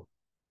poor.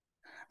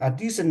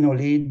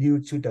 Additionally, due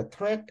to the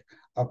threat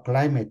of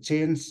climate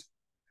change,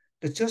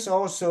 the church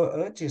also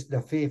urges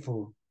the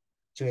faithful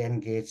to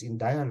engage in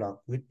dialogue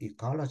with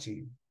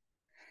ecology.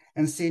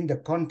 And since the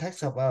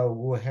context of our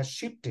world has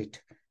shifted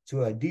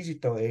to a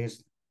digital age,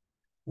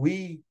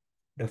 we,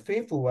 the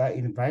faithful, are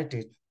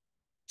invited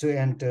to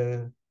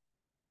enter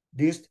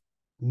this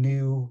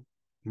new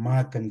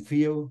market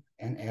field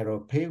and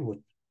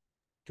European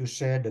to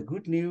share the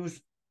good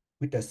news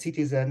with the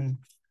citizens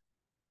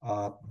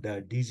of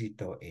the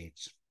digital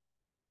age.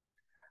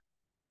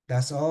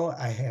 That's all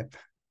I have.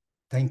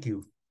 Thank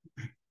you.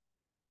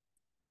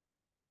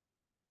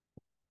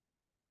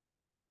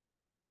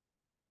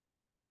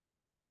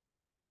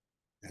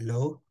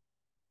 Hello?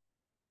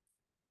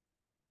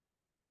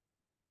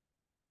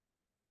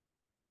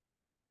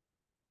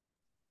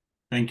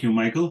 Thank you,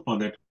 Michael, for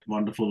that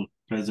wonderful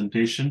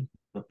presentation.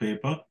 The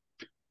paper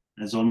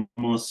has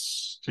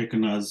almost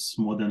taken us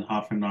more than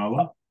half an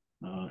hour.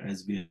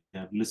 as we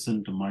have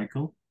listened to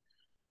Michael.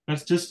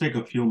 Let's just take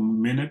a few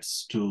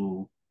minutes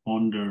to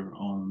ponder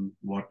on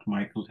what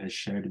Michael has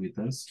shared with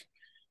us.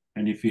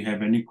 And if you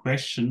have any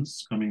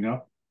questions coming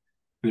up,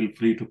 feel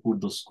free to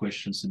put those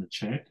questions in the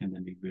chat and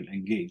then we will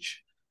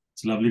engage.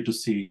 It's lovely to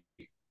see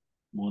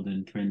more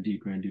than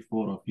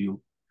 24 of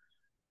you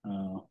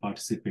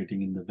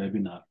participating in the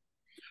webinar.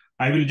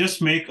 I will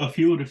just make a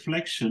few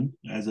reflections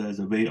as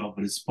a way of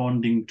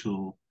responding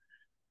to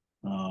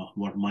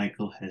what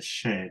Michael has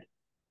shared.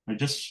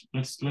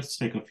 Let's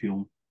take a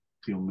few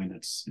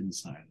minutes in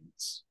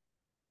silence.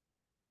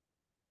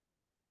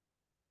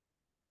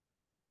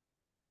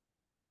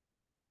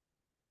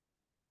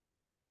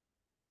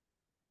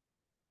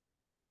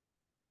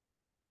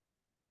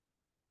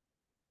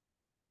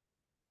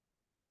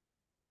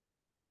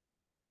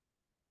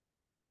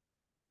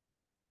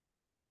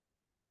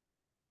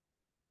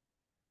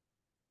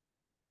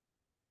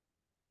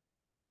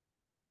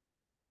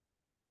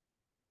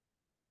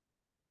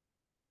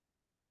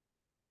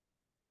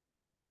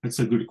 It's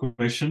a good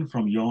question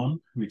from Nguyen,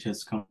 which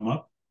has come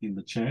up in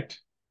the chat.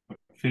 But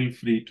feel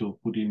free to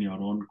put in your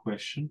own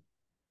question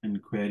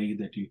and query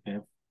that you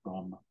have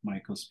from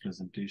Michael's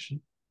presentation.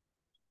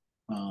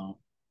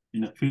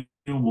 In a few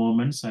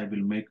moments, I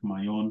will make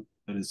my own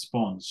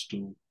response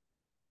to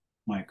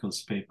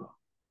Michael's paper.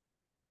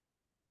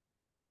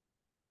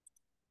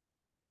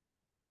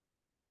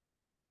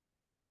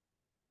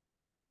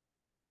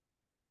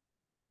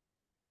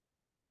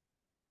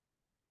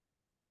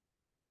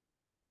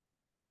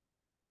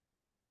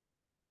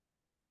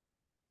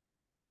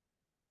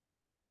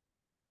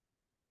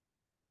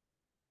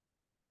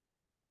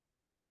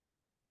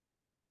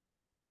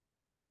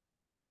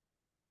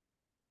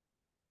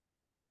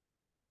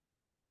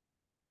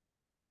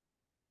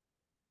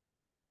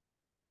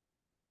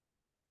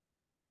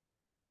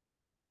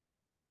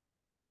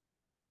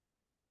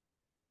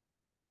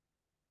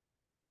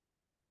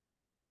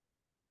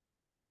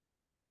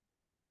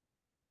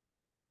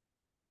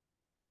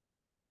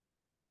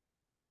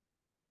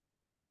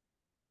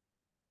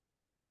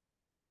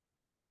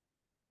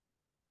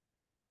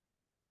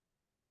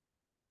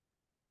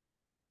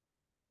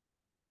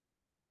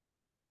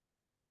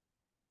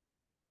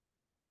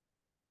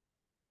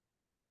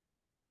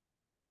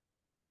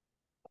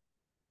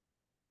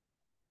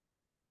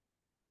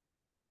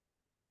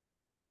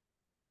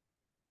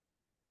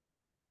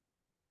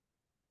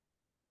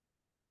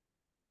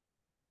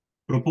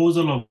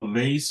 Proposal of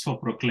ways for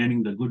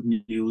proclaiming the good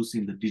news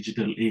in the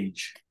digital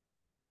age.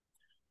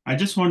 I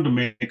just want to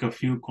make a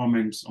few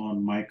comments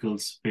on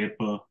Michael's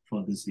paper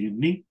for this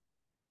evening.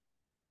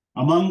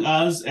 Among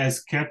us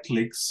as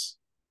Catholics,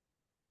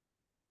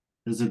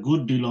 there's a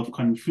good deal of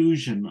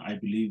confusion, I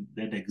believe,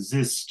 that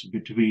exists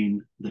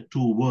between the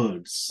two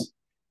words,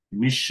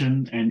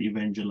 mission and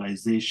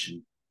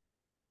evangelization.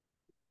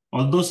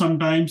 Although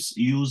sometimes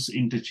used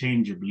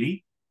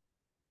interchangeably,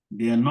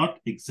 they are not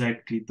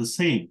exactly the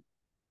same.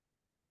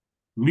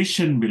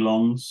 Mission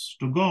belongs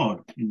to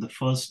God in the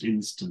first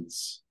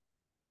instance,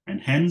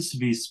 and hence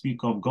we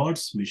speak of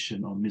God's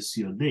mission or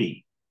Missio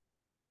Dei.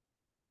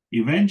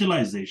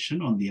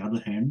 Evangelization, on the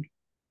other hand,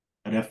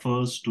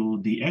 refers to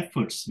the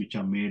efforts which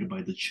are made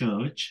by the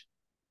church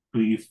to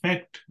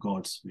effect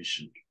God's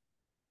mission.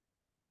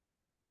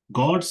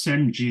 God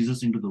sent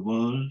Jesus into the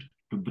world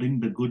to bring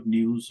the good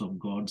news of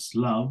God's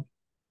love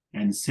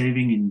and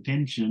saving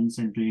intentions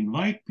and to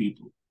invite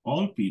people,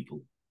 all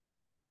people,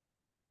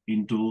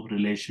 into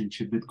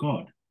relationship with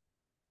God.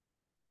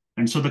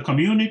 And so the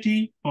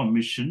community for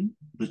mission,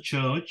 the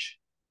church,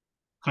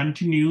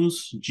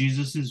 continues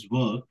Jesus's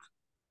work,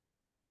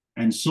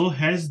 and so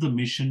has the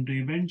mission to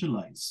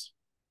evangelize.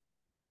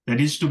 That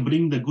is to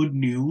bring the good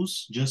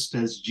news just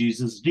as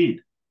Jesus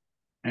did,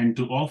 and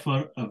to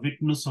offer a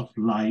witness of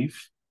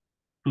life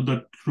to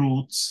the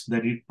truths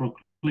that it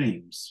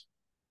proclaims.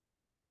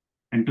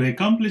 And to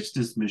accomplish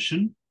this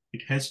mission,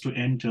 it has to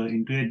enter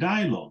into a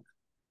dialogue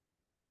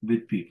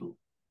with people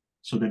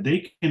so that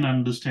they can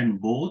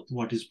understand both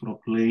what is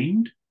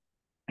proclaimed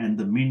and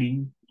the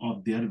meaning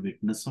of their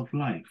witness of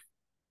life.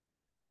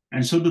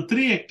 And so the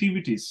three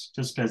activities,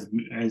 just as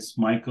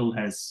Michael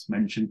has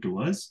mentioned to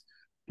us,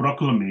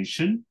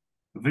 proclamation,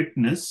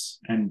 witness,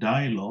 and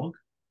dialogue,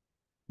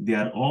 they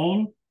are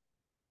all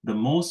the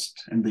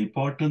most and the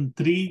important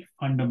three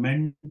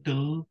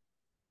fundamental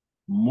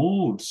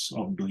modes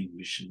of doing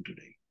mission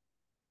today.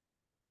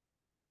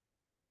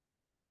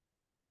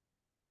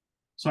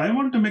 So I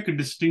want to make a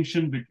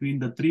distinction between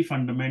the three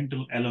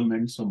fundamental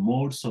elements or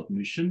modes of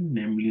mission,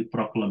 namely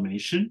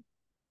proclamation,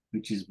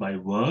 which is by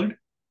word,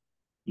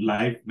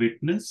 life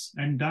witness,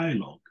 and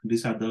dialogue.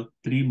 These are the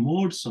three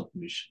modes of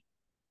mission.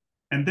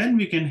 And then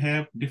we can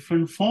have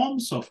different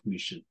forms of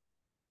mission,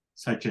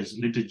 such as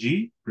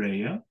liturgy,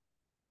 prayer,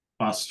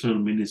 pastoral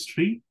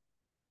ministry,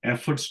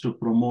 efforts to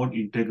promote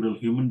integral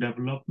human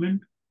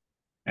development,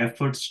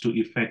 efforts to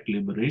effect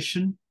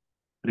liberation,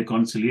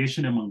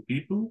 reconciliation among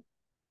people,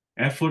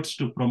 efforts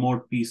to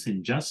promote peace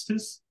and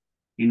justice,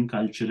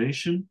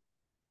 inculturation,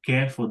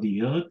 care for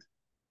the earth,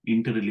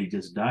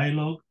 interreligious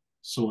dialogue,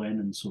 so on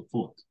and so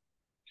forth.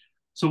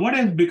 So what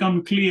has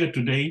become clear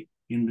today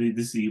in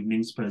this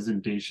evening's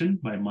presentation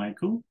by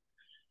Michael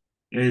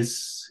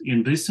is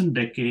in recent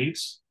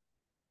decades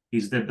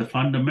is that the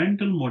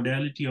fundamental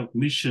modality of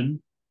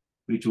mission,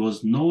 which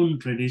was known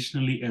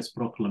traditionally as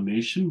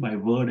proclamation by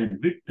word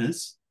and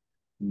witness,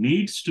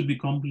 needs to be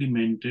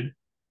complemented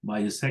by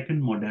a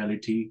second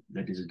modality,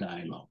 that is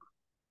dialogue.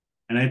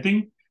 And I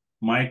think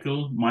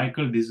Michael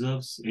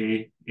deserves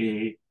a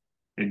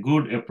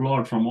good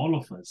applaud from all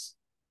of us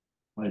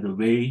by the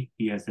way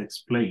he has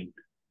explained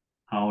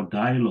how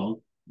dialogue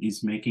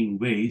is making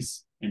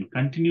waves and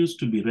continues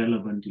to be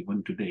relevant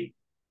even today,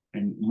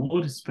 and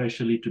more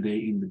especially today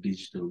in the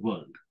digital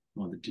world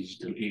or the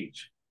digital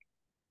age.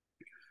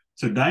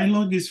 So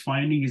dialogue is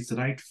finding its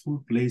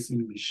rightful place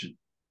in mission.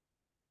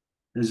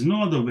 There's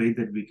no other way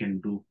that we can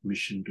do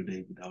mission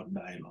today without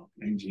dialogue,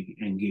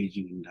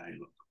 engaging in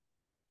dialogue.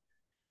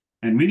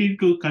 And we need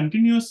to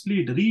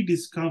continuously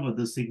rediscover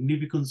the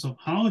significance of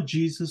how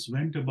Jesus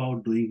went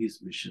about doing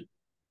his mission.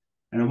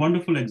 And a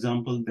wonderful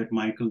example that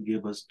Michael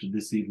gave us to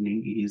this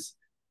evening is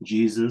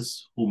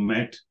Jesus who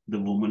met the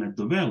woman at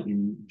the well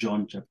in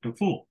John chapter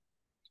 4.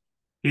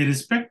 He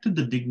respected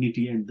the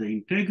dignity and the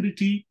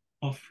integrity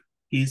of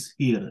his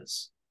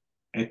hearers,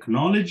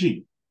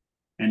 acknowledging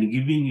and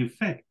giving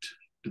effect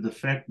to the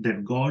fact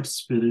that God's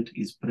Spirit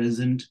is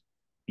present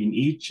in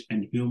each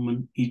and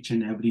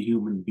every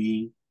human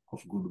being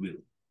of goodwill.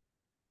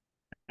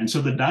 And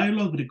so the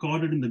dialogue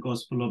recorded in the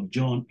Gospel of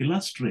John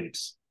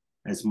illustrates,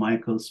 as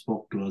Michael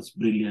spoke to us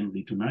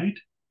brilliantly tonight,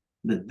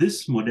 that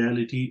this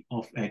modality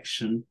of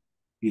action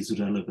is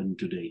relevant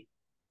today.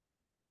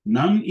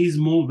 None is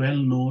more well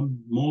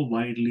known, more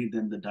widely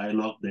than the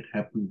dialogue that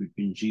happened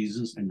between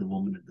Jesus and the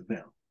woman at the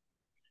well.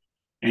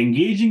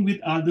 Engaging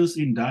with others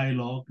in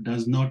dialogue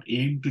does not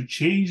aim to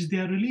change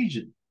their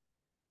religion.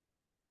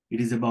 It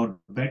is about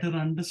better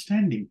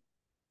understanding,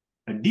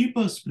 a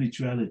deeper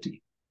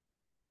spirituality,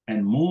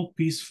 and more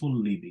peaceful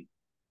living.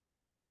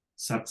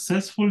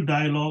 Successful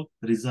dialogue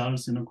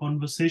results in a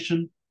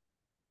conversation,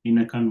 in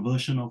a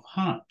conversion of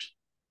heart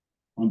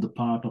on the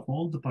part of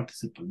all the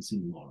participants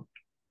involved,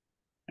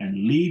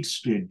 and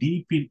leads to a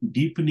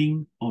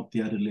deepening of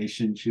their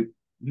relationship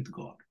with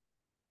God.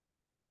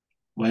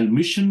 While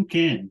mission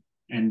can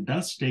and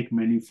does take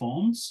many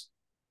forms,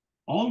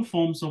 all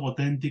forms of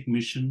authentic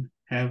mission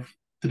have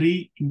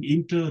three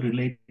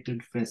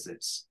interrelated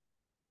facets,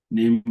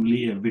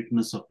 namely a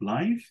witness of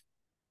life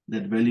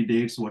that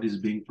validates what is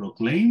being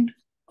proclaimed,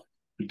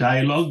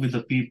 dialogue with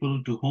the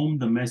people to whom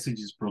the message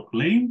is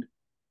proclaimed,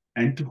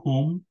 and to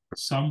whom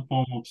some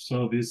form of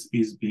service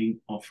is being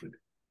offered.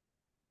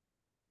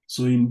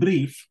 So in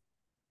brief,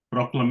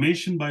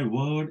 proclamation by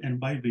word and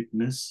by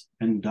witness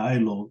and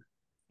dialogue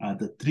are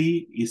the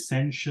three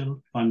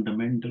essential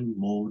fundamental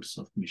modes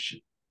of mission.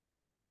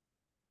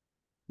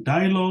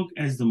 Dialogue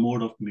as the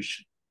mode of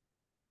mission.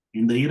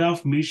 In the era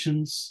of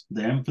missions,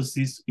 the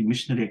emphasis in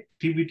missionary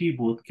activity,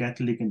 both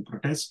Catholic and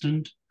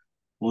Protestant,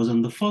 was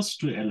on the first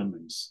two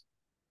elements.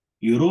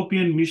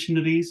 European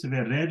missionaries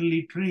were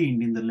rarely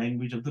trained in the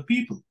language of the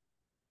people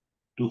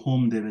to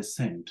whom they were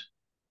sent.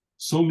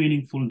 So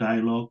meaningful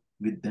dialogue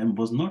with them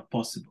was not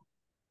possible.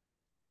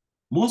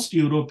 Most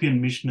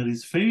European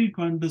missionaries failed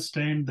to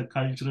understand the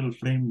cultural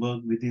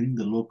framework within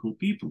the local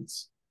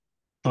peoples,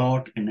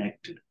 thought and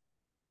acted.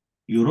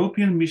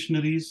 European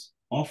missionaries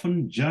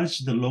often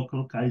judged the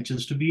local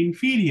cultures to be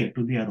inferior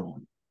to their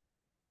own.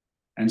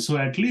 And so,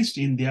 at least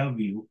in their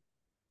view,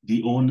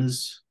 the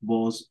onus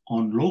was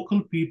on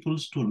local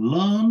peoples to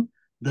learn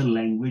the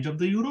language of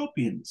the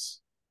Europeans.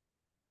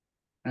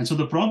 And so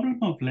the problem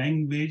of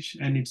language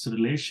and its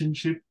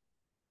relationship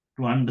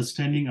to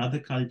understanding other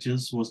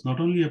cultures was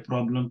not only a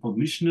problem for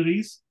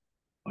missionaries,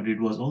 but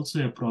it was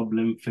also a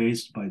problem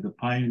faced by the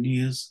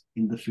pioneers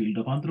in the field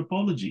of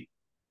anthropology.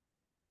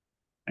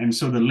 And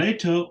so the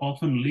latter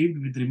often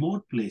lived with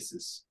remote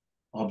places,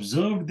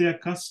 observed their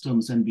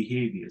customs and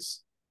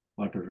behaviors,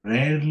 but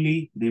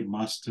rarely they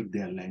mastered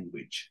their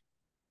language.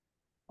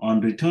 On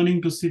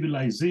returning to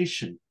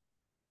civilization,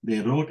 they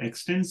wrote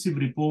extensive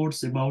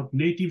reports about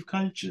native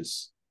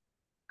cultures.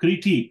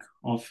 Critique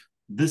of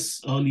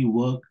this early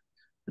work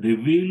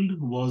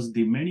revealed was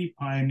the many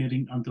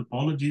pioneering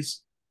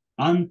anthropologists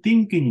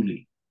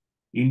unthinkingly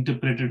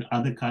interpreted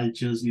other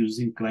cultures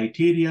using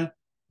criteria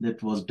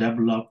that was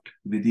developed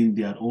within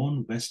their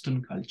own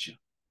Western culture.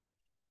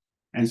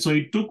 And so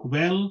it took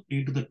well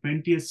into the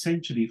 20th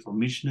century for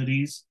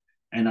missionaries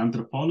and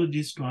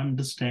anthropologists to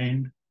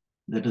understand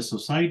that a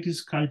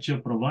society's culture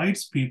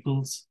provides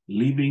peoples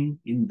living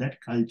in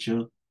that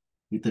culture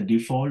with a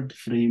default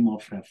frame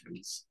of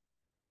reference,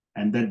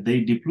 and that they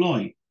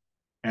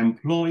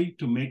employ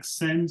to make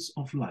sense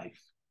of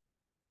life.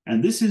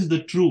 And this is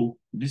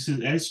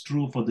as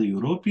true for the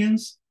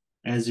Europeans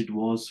as it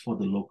was for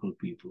the local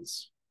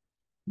peoples.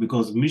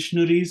 Because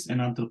missionaries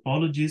and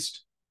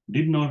anthropologists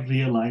did not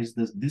realize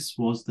that this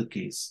was the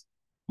case.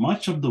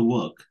 Much of the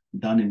work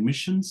done in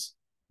missions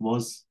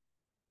was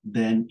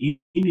then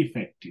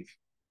ineffective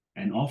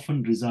and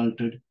often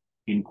resulted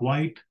in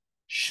quite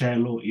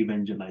shallow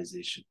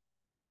evangelization.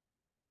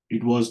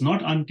 It was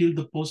not until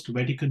the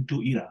post-Vatican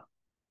II era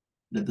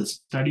that the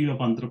study of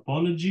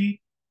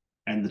anthropology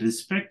and the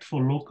respect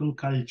for local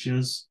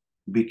cultures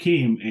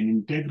became an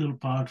integral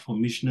part for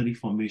missionary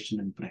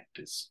formation and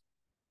practice.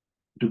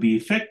 To be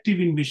effective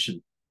in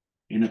mission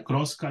in a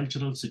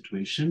cross-cultural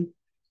situation,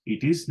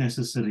 it is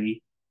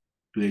necessary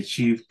to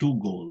achieve two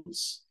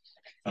goals.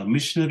 A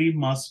missionary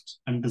must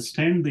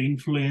understand the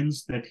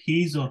influence that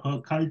his or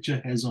her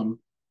culture has on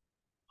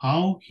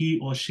how he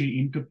or she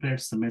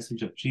interprets the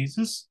message of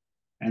Jesus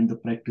and the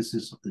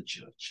practices of the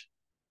church.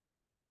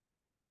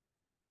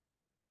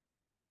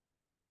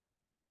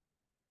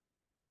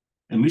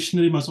 A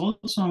missionary must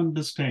also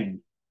understand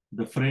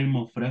the frame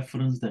of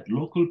reference that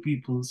local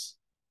peoples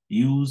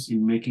use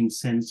in making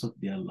sense of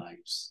their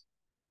lives.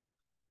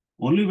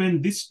 Only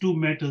when these two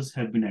matters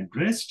have been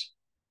addressed,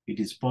 it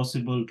is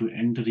possible to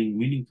enter in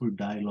meaningful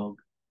dialogue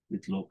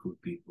with local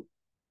people.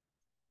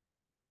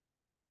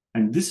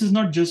 And this is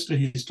not just a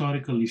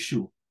historical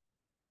issue.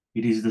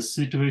 It is the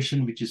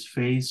situation which is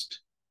faced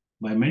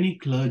by many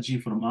clergy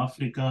from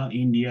Africa,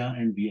 India,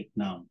 and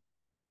Vietnam,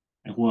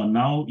 and who are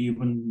now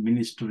even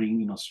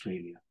ministering in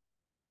Australia.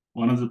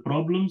 One of the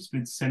problems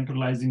with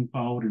centralizing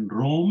power in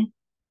Rome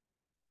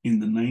in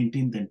the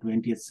 19th and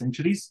 20th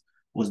centuries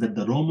was that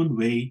the Roman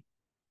way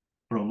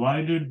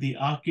provided the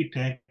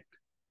archetype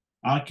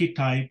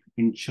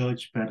in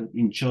church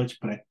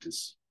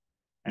practice.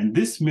 And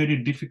this made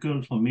it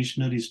difficult for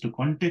missionaries to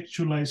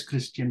contextualize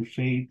Christian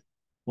faith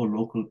for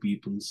local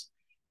peoples,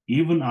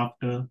 even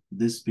after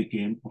this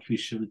became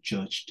official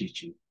church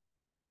teaching.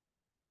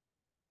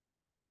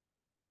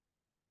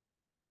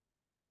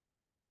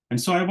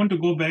 And so I want to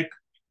go back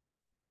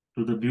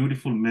to the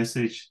beautiful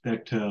message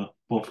that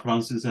Pope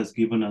Francis has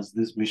given us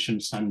this Mission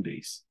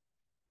Sunday.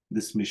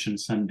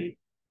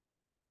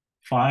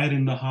 Fire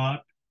in the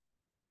heart,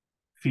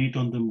 feet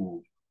on the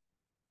move.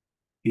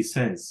 He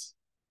says,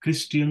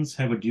 Christians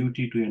have a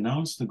duty to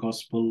announce the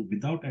gospel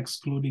without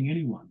excluding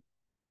anyone,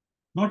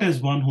 not as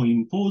one who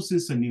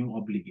imposes a new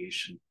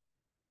obligation,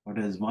 but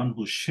as one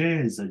who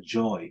shares a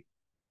joy,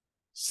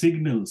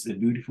 signals a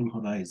beautiful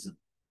horizon,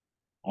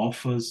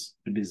 offers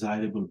a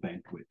desirable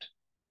banquet.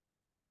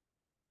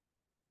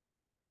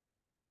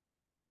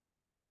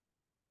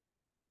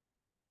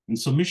 And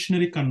so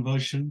missionary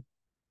conversion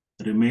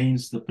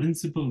remains the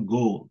principal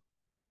goal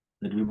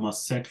that we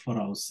must set for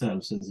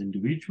ourselves as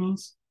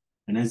individuals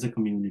and as a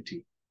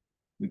community,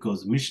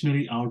 because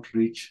missionary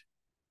outreach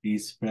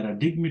is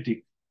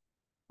paradigmatic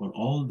for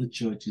all the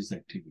church's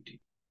activity.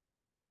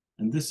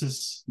 And this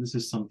is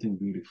something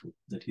beautiful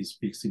that he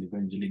speaks in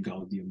Evangelii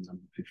Gaudium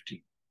number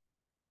 15.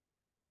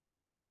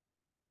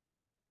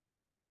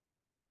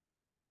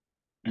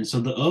 And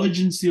so the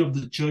urgency of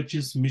the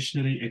church's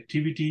missionary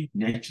activity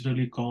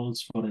naturally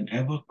calls for an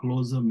ever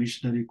closer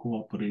missionary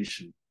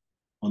cooperation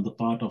on the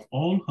part of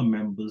all her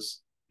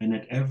members and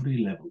at every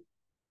level.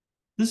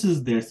 This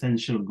is the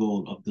essential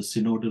goal of the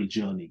synodal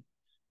journey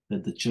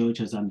that the church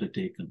has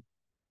undertaken,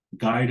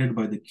 guided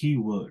by the key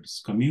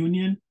words,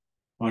 communion,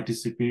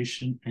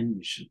 participation, and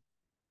mission.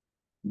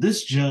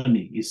 This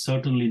journey is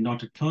certainly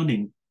not a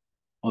turning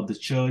of the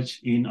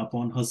church in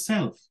upon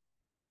herself,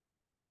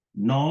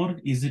 nor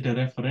is it a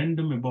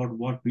referendum about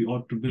what we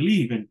ought to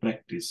believe and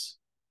practice,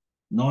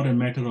 nor a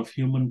matter of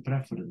human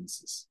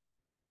preferences.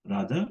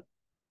 Rather,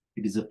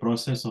 it is a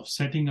process of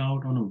setting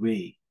out on a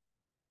way,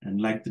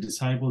 and like the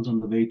disciples on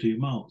the way to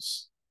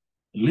Emmaus,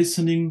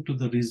 listening to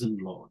the risen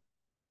Lord,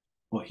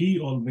 for he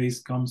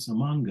always comes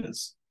among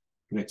us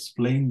to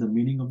explain the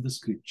meaning of the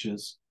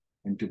scriptures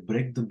and to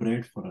break the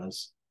bread for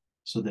us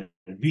so that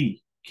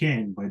we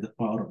can, by the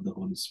power of the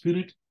Holy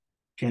Spirit,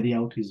 carry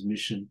out his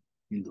mission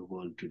in the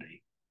world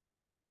today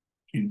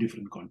in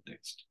different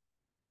contexts.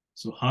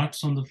 So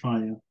hearts on the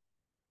fire,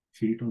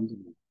 feet on the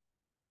move.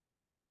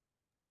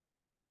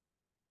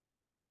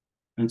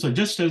 And so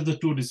just as the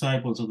two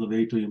disciples on the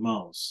way to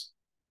Emmaus,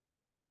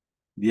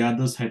 the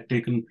others had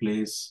taken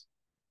place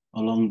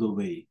along the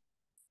way,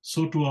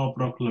 so too our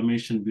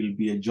proclamation will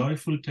be a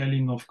joyful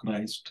telling of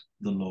Christ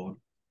the Lord,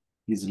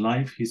 his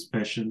life, his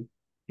passion,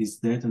 his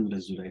death and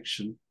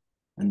resurrection,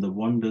 and the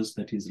wonders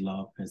that his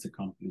love has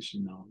accomplished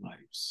in our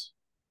lives.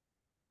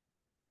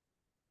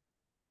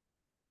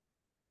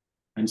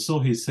 And so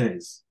he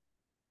says,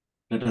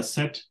 let us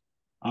set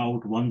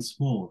out once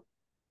more,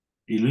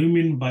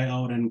 illumined by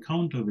our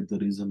encounter with the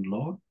risen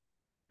Lord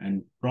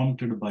and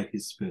prompted by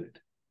his Spirit.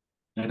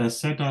 Let us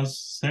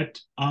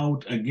set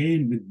out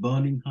again with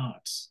burning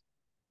hearts,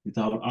 with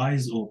our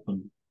eyes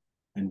open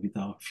and with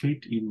our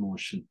feet in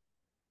motion.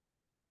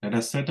 Let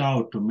us set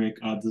out to make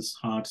others'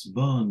 hearts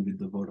burn with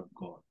the word of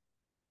God,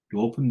 to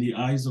open the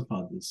eyes of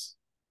others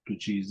to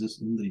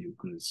Jesus in the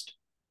Eucharist,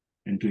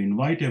 and to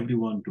invite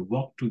everyone to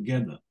walk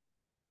together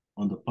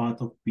on the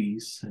path of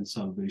peace and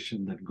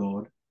salvation that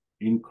God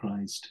in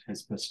Christ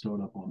has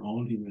bestowed upon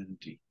all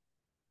humanity.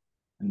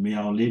 And may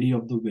Our Lady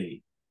of the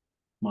Way,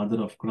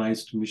 Mother of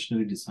Christ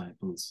missionary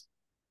disciples,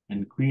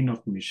 and Queen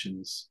of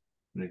Missions,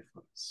 pray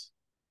for us.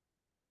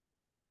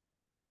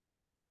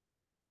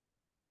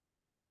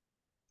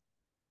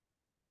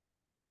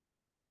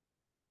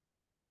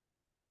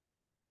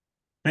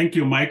 Thank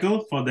you,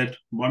 Michael, for that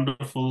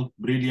wonderful,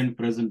 brilliant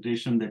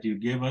presentation that you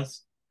gave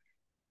us.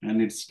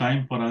 And it's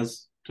time for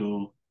us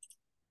to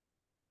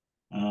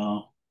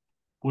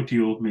put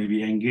you,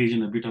 maybe engage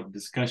in a bit of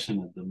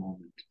discussion at the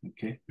moment,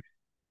 okay?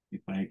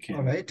 If I can.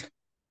 All right.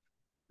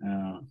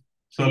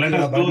 So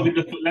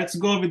let's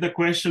go with the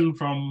question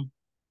from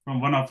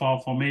one of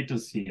our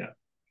formators here,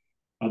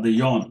 the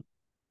Yon.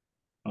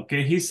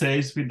 Okay, he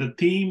says, with the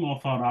theme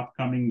of our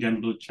upcoming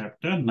general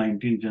chapter,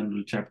 19th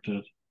general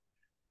chapter,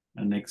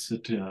 next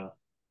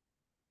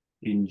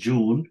in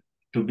June,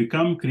 to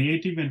become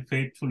creative and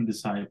faithful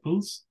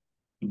disciples,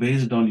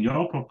 based on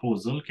your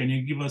proposal, can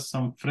you give us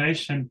some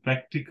fresh and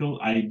practical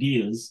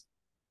ideas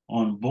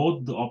on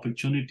both the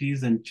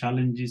opportunities and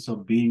challenges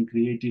of being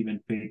creative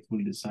and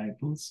faithful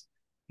disciples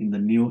in the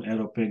new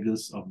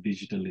aeropagus of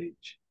digital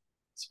age,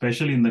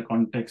 especially in the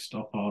context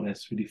of our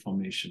SVD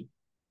formation?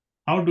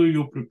 How do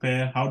we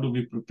prepare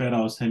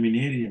our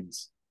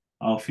seminarians,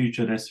 our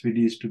future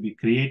SVDs, to be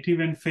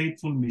creative and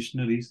faithful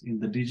missionaries in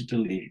the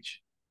digital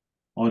age?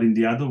 Or in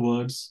the other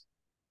words,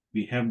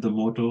 we have the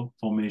motto,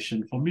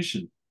 formation for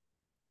mission.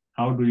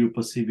 How do you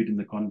perceive it in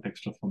the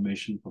context of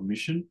formation for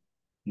mission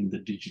in the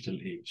digital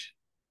age?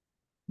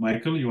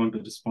 Michael, you want to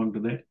respond to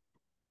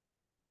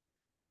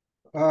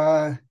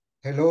that?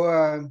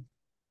 Hello,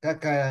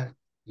 Kaka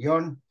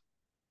Yon.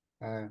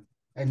 I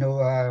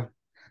know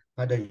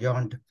Father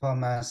Yon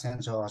from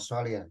Central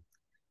Australia.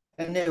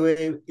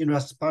 Anyway, in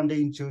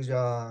responding to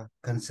your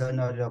concern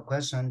or your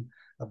question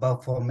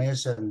about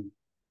formation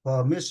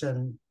for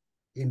mission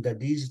in the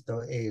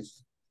digital age,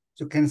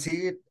 you can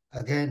see it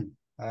again.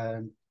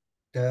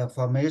 The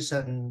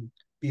formation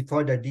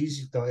before the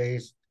digital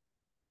age,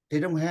 they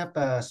don't have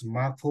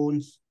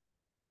smartphones.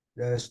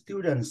 The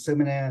students,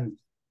 seminarians,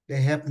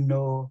 they have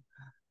no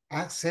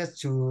access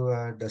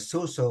to the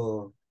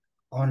social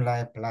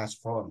online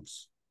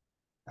platforms.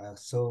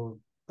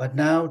 But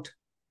now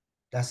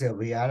that's a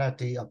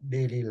reality of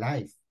daily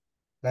life.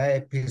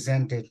 I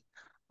presented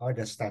all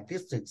the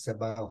statistics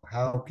about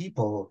how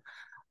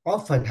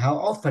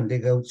often they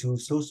go to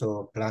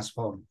social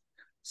platform.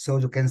 So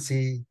you can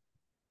see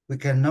we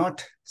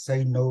cannot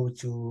say no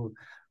to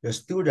the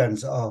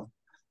students of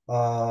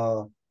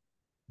the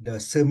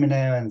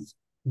seminarians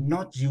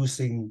not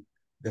using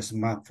the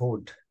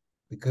smartphone,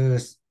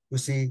 because you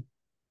see,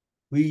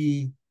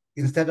 we,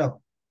 instead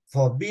of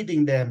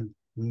forbidding them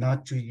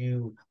not to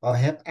use or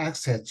have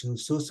access to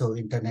social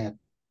internet,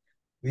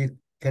 we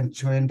can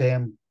train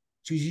them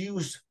to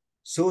use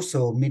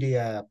social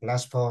media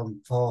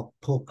platform for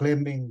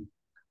proclaiming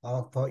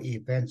or for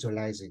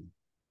evangelizing.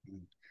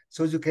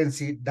 So you can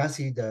see that's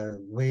the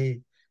way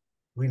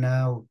we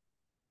now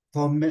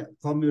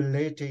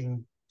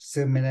formulating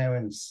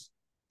seminarians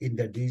in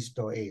the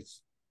digital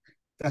age.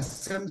 That's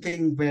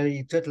something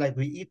very, just like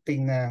we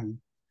eating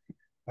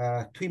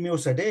 3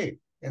 meals a day.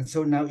 And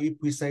so now if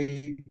we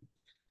say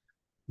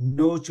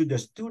no to the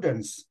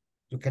students,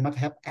 you cannot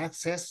have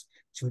access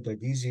to the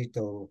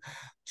digital,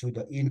 to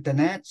the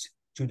internet,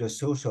 to the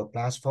social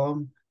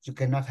platform. You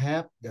cannot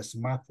have the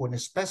smartphone,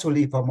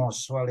 especially from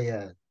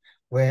Australia,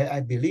 where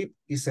I believe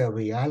is a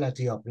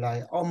reality of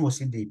life,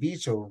 almost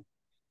individual.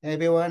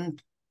 Everyone,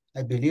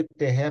 I believe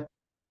they have.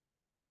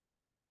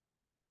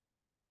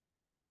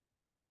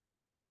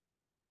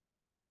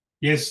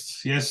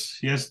 Yes,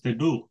 they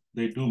do.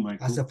 They do,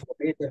 Michael. As a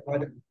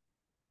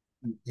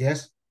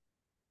yes.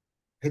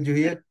 Can you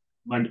hear?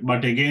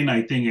 But again,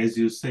 I think, as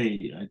you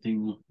say, I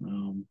think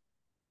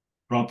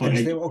proper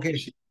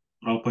education,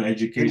 proper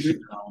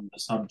education around the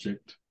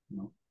subject.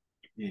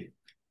 Yeah.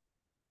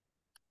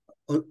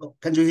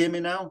 Can you hear me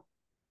now?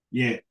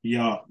 Yeah.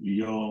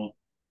 Your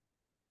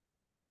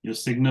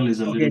signal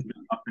is a little bit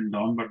up and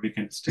down, but we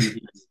can still hear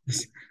you.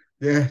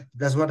 Yeah,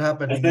 that's what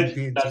happened in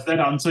PNG. Does that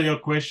answer your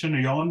question,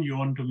 Jon? You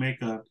want to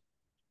make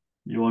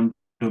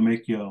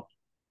your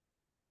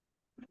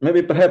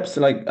maybe perhaps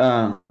like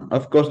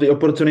of course the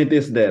opportunity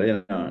is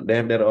there, they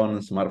have their own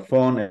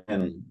smartphone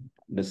and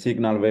the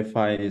signal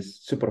Wi-Fi is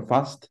super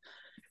fast.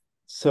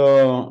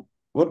 So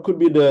what could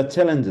be the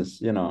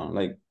challenges,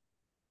 like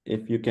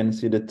if you can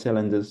see the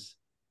challenges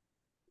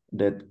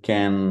that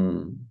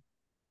can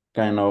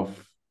kind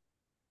of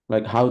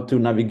like how to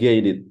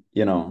navigate it,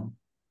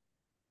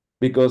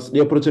 because the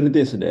opportunity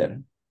is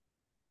there.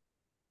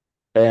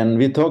 And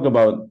we talk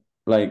about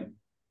like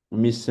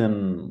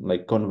mission,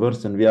 like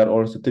conversion, we are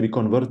also to be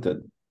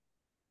converted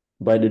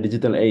by the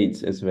digital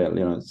age as well,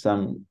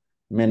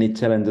 many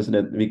challenges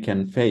that we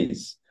can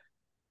face.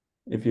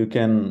 If you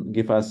can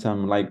give us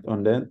some light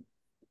on that.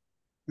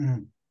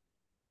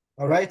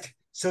 All right,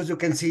 so you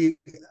can see,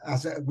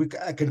 as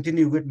I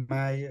continue with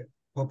my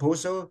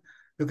proposal,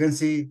 you can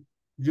see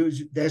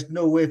there's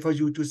no way for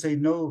you to say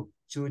no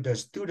to the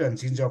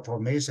students in your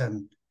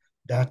formation,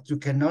 that you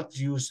cannot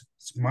use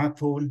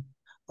smartphone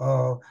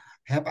or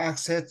have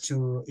access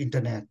to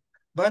internet,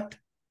 but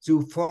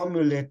to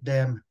formulate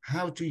them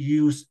how to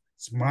use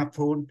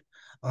smartphone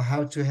or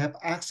how to have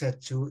access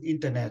to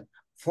internet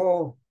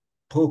for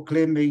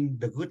proclaiming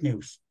the good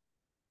news.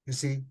 You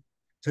see,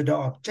 so the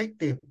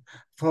objective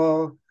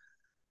for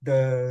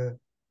the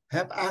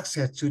have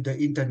access to the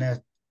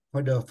internet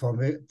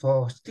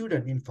for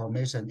student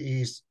information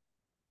is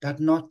that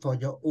not for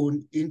your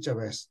own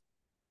interest,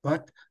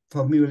 but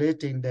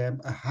formulating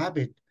them a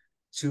habit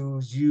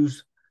to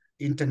use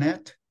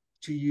internet,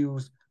 to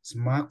use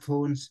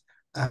smartphones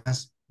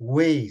as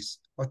ways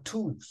or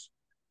tools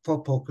for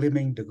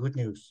proclaiming the good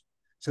news.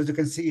 So you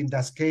can see in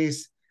that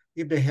case,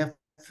 if they have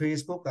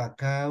Facebook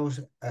accounts,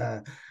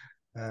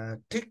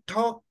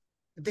 TikTok,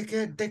 they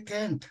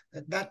can't.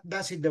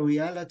 That's in the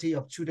reality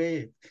of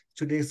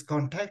today's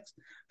context.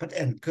 But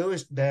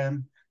encourage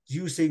them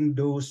using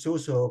those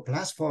social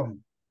platforms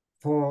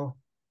for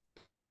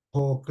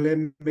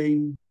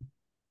proclaiming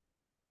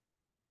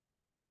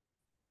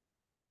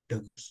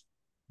the.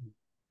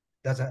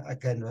 That's I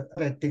can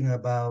think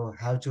about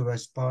how to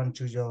respond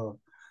to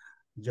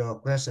your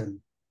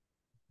question.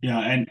 Yeah,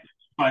 and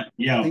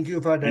yeah, Thank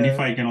you for and if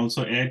the. I can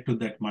also add to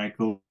that,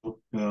 Michael,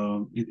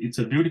 it's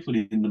a beautiful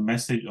in the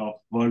message of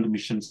World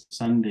Mission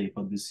Sunday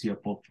for this year.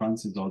 Pope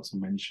Francis also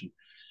mentioned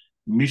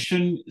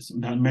mission.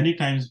 Many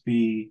times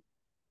we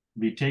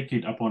take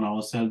it upon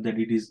ourselves that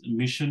it is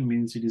mission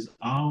means it is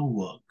our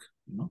work,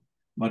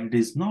 but it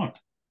is not.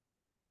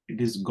 It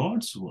is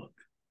God's work,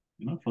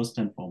 first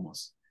and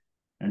foremost.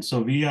 And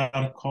so we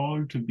are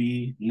called to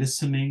be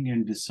listening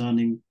and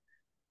discerning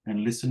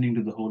and listening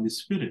to the Holy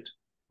Spirit,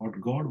 what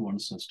God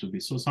wants us to be.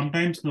 So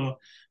sometimes the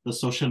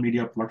social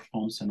media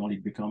platforms and all,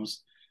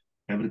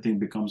 everything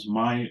becomes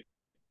my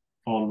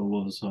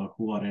followers or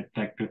who are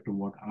attracted to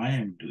what I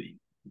am doing,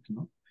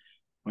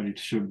 but it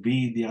should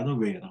be the other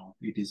way around.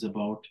 It is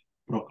about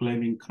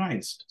proclaiming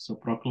Christ. So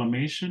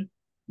proclamation,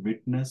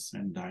 witness,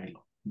 and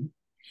dialogue.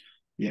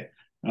 Yeah.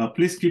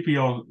 Please keep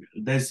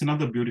there's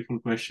another beautiful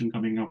question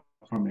coming up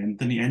from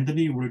Anthony.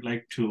 Anthony, would you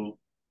like to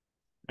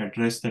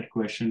address that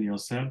question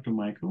yourself to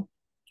Michael?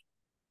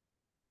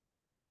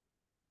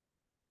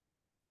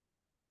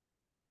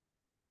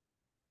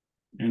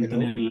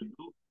 Anthony,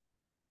 hello?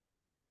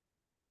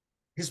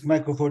 His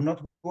microphone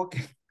not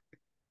working.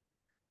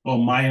 Oh,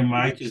 my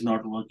mic is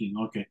not working.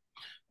 Okay.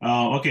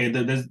 Okay,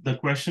 the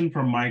question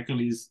from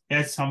Michael is,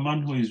 as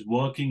someone who is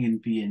working in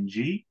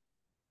PNG,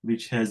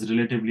 which has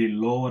relatively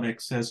lower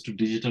access to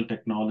digital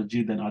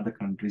technology than other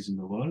countries in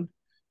the world,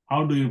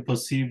 how do you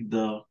perceive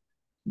the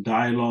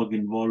dialogue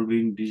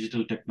involving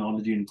digital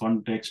technology in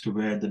context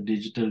where the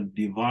digital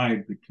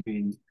divide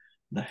between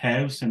the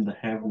haves and the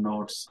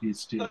have-nots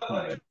is still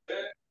high?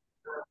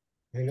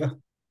 Hello.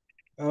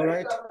 All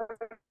right.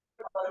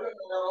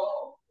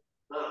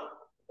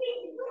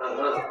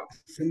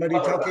 Somebody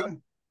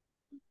talking?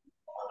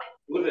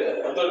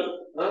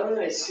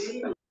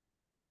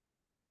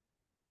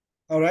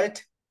 All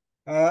right.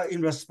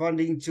 In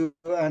responding to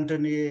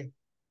Anthony's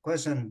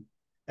question,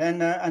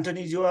 and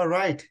Anthony, you are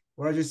right.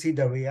 Well, you see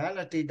the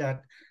reality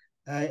that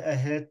I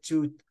had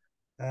to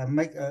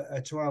make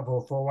a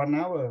travel for 1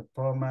 hour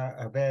from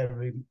a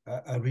very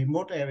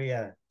remote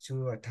area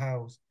to a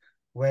town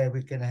where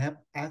we can have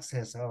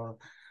access or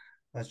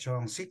a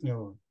strong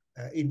signal,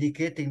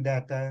 indicating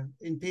that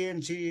in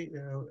PNG,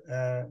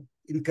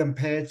 in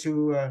compared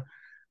to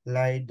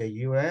like the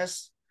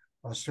US,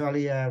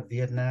 Australia,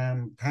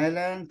 Vietnam,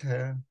 Thailand,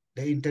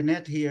 the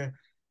internet here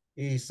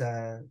is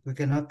we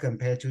cannot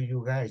compare to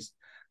you guys.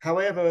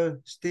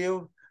 However,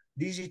 still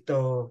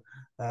digital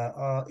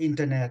or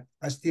internet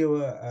are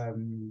still a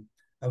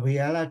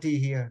reality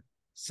here.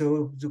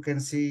 So you can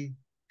see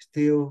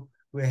still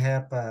we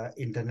have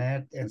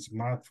internet and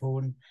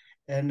smartphone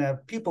and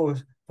people,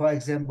 for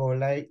example,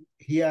 like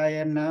here I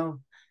am now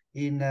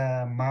in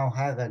Mount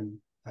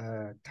Hagen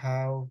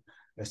town,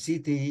 a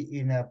city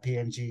in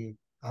PNG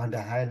on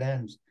the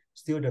highlands.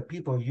 Still the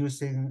people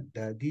using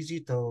the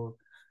digital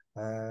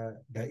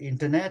the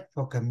internet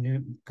for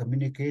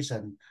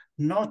communication,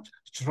 not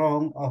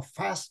strong or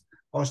fast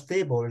or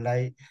stable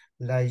like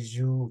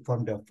you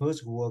from the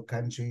first world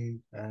country,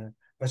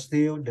 but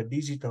still the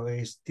digital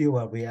is still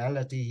a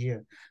reality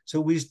here. So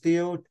we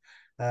still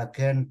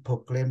can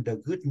proclaim the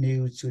good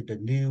news to the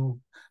new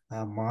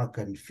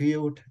market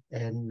field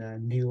and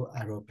new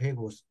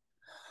archipelagos.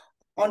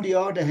 On the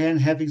other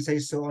hand, having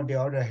said so, on the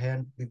other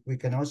hand, we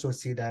can also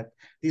see that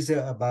this is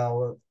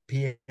about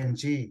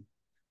PNG.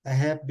 I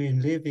have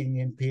been living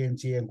in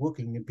PNG and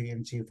working in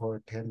PNG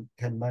for 10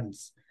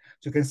 months.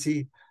 So you can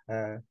see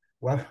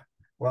what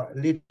a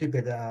little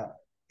bit uh,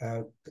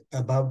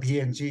 about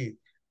PNG.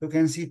 You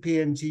can see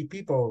PNG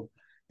people,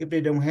 if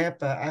they don't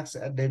have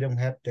access, they don't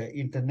have the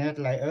internet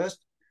like us,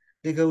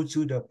 they go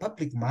to the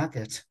public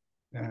market.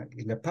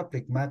 In the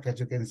public market,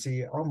 you can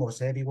see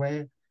almost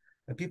everywhere,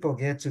 people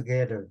get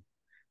together.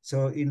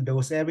 So in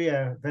those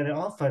areas, very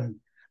often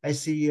I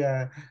see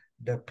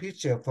the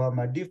preacher from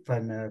a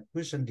different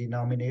Christian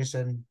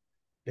denomination.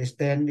 They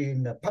stand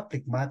in the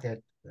public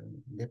market.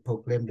 They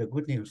proclaim the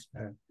good news.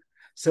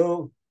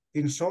 So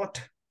in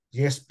short,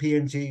 yes,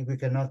 PNG, we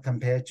cannot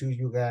compare to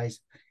you guys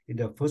in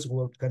the first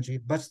world country,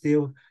 but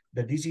still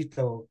the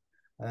digital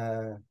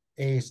uh,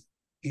 is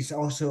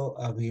also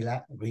a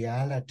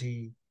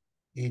reality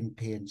in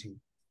PNG.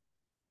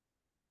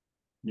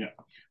 Yeah.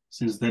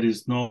 Since there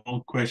is no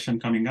question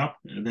coming up,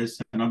 there's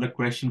another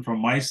question from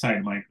my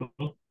side,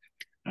 Michael.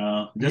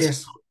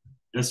 Yes.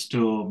 Just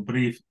to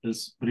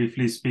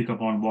briefly speak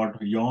upon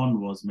what Jon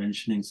was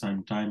mentioning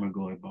some time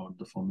ago about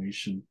the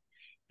formation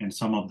and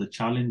some of the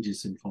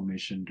challenges in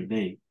formation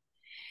today.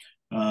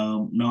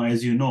 Now,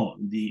 as you know,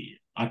 the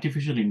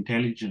artificial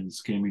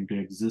intelligence came into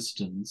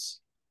existence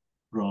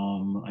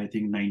from, I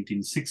think,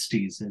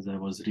 1960s, as I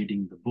was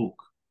reading the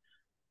book.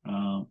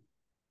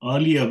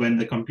 Earlier, when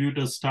the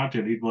computer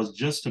started, it was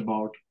just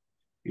about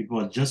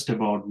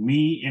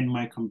me and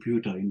my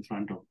computer in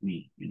front of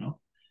me,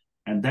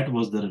 and that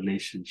was the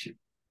relationship.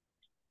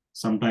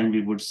 Sometimes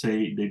we would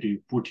say that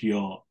you put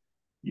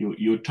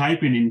you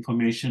type in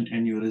information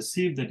and you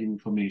receive that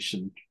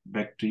information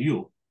back to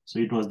you. So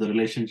it was the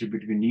relationship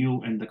between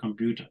you and the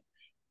computer.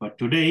 But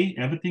today,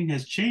 everything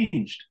has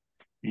changed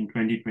in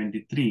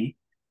 2023.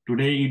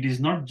 Today, it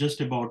is not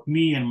just about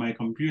me and my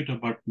computer,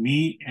 but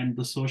me and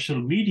the social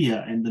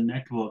media and the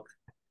network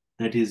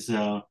that is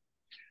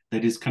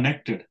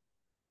connected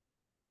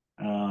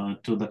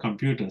to the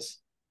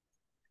computers.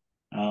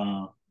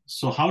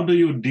 So how do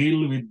you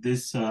deal with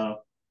this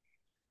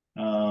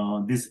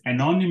this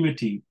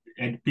anonymity?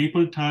 At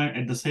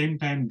the same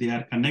time, they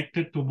are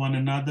connected to one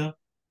another.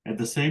 At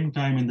the same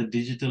time, in the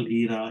digital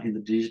era, in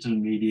the digital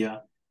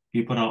media,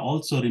 people are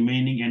also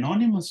remaining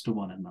anonymous to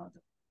one another.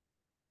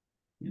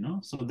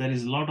 So there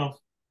is a lot of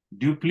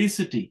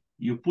duplicity.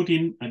 You put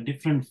in a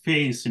different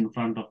face in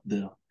front of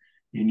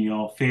in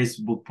your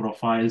Facebook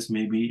profiles,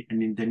 maybe,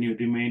 and then you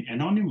remain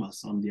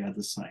anonymous on the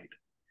other side.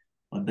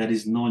 But there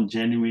is no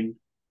genuine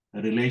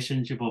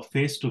relationship of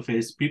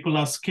face-to-face. People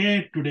are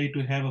scared today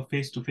to have a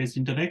face-to-face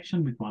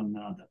interaction with one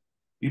another.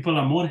 People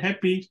are more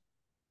happy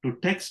to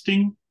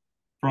texting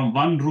from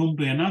one room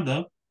to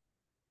another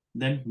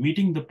than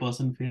meeting the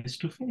person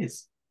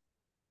face-to-face.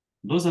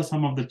 Those are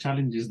some of the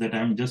challenges that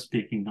I'm just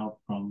picking up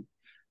from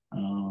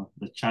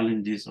the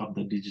challenges of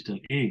the digital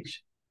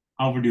age.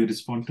 How would you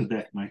respond to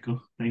that,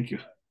 Michael? Thank you.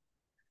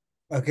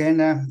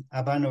 Again,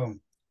 Abano,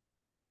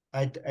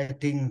 I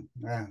think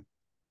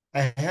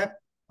I have,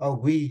 or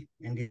we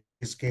in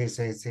this case,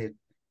 I said,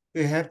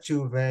 we have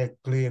to be very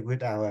clear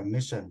with our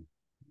mission,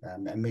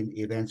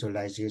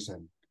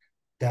 evangelization,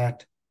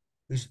 that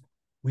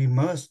we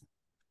must,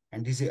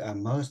 and this is a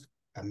must,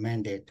 a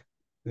mandate,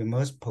 we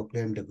must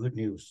proclaim the good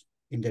news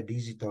in the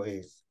digital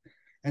age.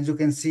 And you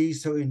can see,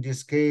 so in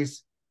this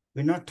case,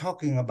 we're not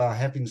talking about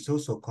having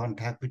social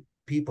contact with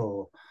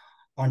people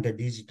on the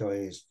digital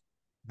age,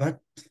 but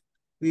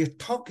we are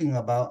talking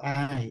about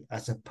I,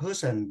 as a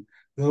person,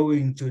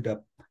 going to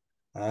the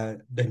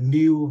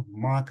new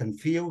market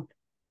field,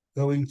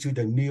 going to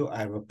the new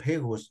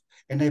aeropails,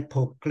 and I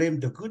proclaim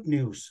the good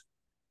news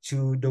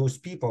to those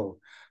people.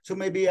 So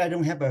maybe I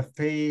don't have a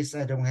face,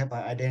 I don't have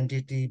an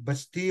identity, but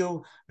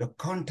still the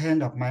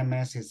content of my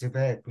message is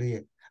very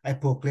clear. I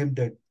proclaim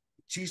the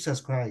Jesus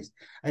Christ.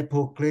 I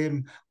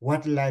proclaim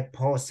what like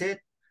Paul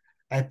said.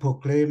 I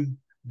proclaim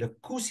the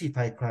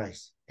crucified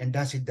Christ. And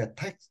that's it, the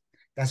text.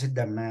 That's it,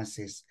 the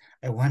message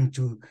I want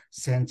to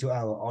send to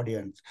our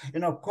audience.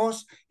 And of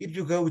course, if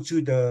you go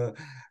to the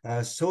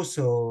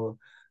social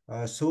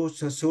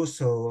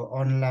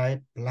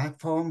online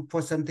platform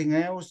for something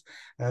else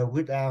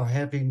without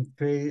having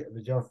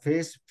your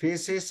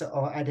faces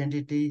or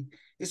identity,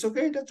 it's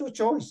okay, that's your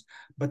choice.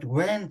 But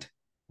when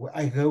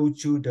I go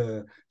to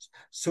the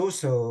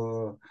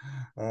social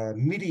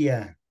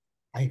media,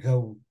 I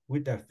go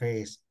with the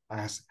face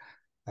as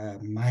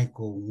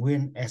Michael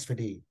Nguyen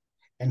SPD.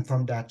 And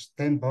from that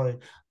standpoint,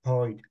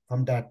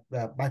 from that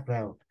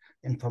background,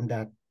 and from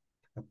that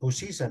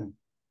position,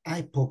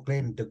 I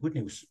proclaim the good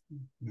news.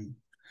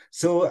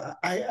 So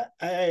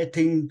I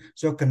think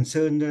so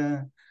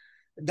concerned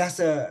that's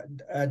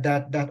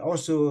that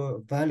also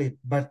valid.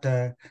 But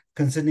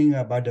concerning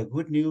about the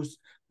good news,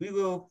 we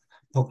will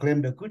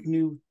proclaim the good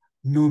news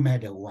no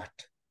matter what.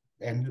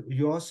 And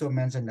you also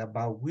mentioned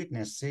about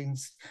witnessing,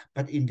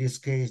 but in this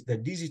case, the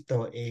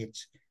digital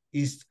age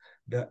is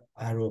the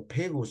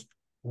aeropagus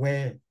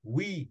where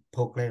we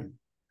proclaim.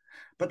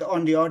 But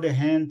on the other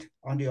hand,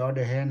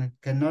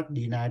 cannot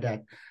deny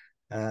that.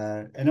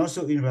 And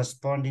also in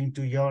responding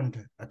to Jon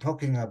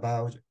talking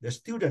about the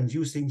students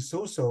using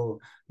social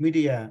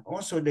media,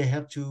 also they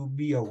have to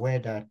be aware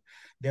that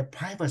their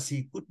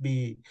privacy could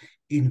be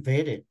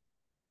invaded,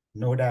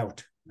 no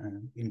doubt,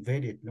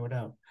 invaded, no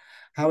doubt.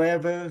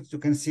 However, you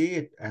can see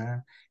it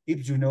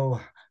if you know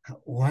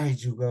why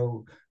you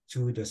go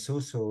to the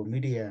social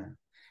media.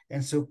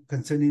 And so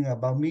concerning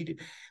about me,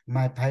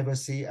 my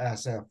privacy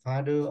as a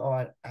father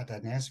or at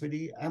an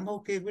SPD, I'm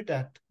okay with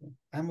that.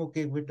 I'm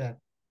okay with that.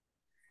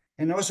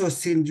 And also,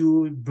 since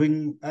you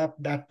bring up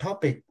that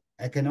topic,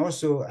 I can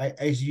also, I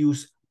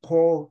use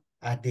Paul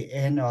at the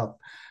end of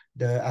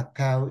the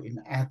account in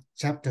Acts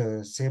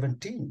chapter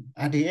 17.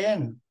 At the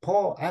end,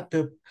 Paul,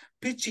 after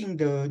preaching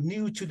the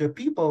news to the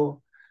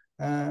people,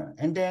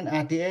 and then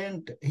at the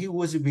end, he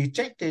was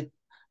rejected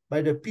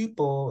by the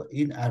people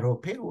in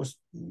Areopagus.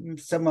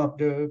 Some of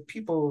the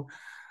people,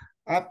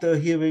 after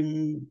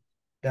hearing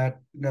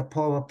that the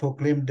Paul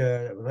proclaimed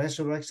the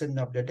resurrection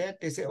of the dead,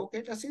 they say,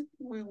 okay, that's it.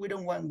 We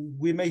don't want,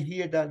 we may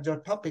hear that your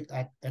topic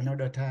at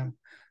another time.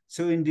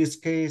 So in this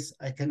case,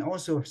 I can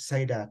also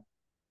say that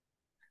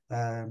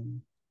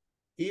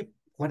if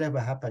whatever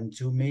happened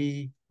to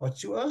me or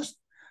to us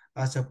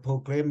as a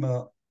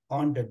proclaimer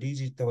on the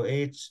digital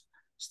age,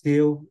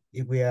 still,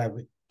 if we are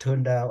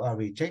turned down or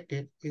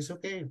rejected, it's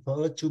okay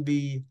for us to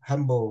be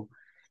humble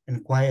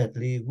and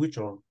quietly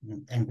withdraw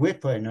and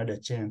wait for another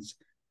chance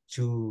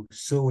to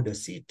sow the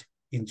seed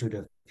into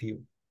the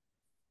field.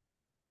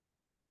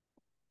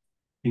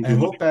 I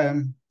hope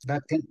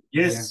that can.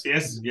 Yes.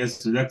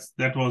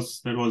 That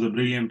was a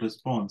brilliant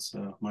response,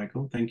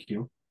 Michael. Thank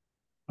you.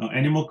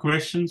 Any more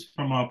questions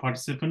from our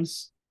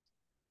participants?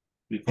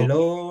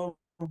 Hello.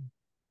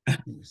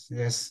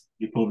 Yes.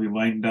 Before we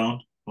wind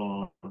down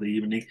for the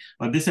evening,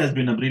 but this has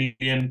been a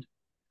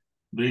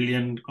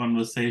brilliant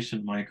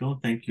conversation, Michael.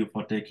 Thank you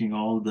for taking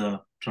all the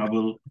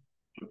trouble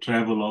to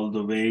travel all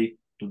the way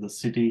to the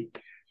city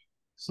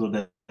so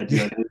that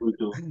you are able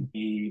to.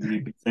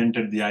 We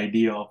presented the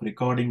idea of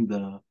recording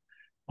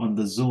on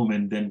the Zoom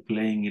and then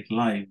playing it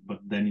live, but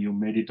then you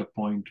made it a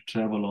point to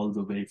travel all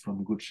the way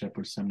from Good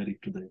Shepherd Seminary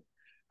to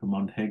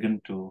Mount Hagen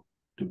to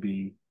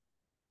be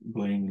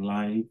going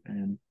live,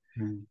 and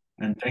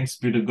thanks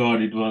be to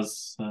God, it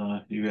was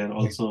we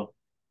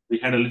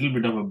had a little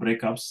bit of a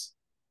breakups,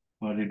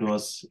 but it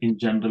was, in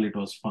general, it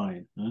was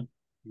fine.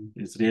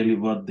 It's really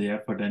worth the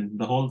effort, and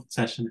the whole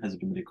session has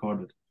been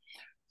recorded.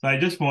 So I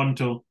just want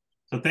to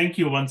thank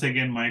you once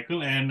again,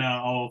 Michael. And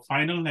our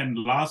final and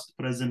last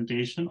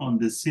presentation on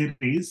this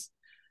series,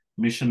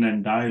 Mission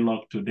and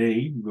Dialogue,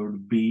 today will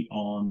be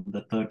on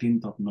the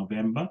 13th of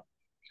November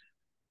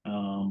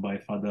by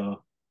Father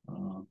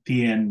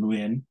Tien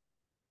Nguyen.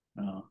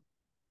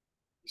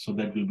 So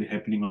that will be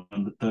happening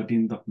on the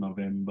 13th of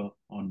November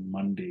on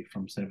Monday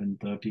from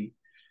 7:30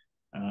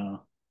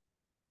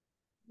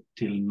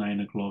 till 9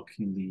 o'clock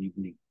in the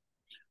evening.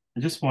 I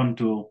just want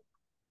to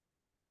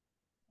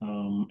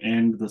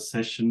end the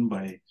session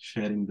by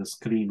sharing the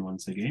screen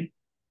once again.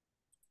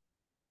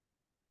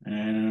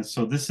 And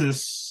so this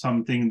is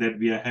something that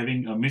we are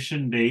having a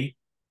Mission Day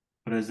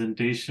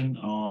presentation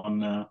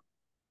on,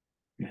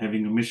 we're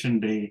having a Mission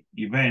Day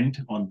event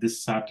on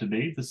this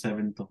Saturday, the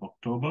 7th of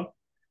October.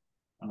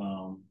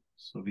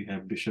 So we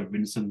have Bishop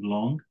Vincent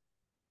Long,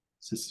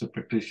 Sister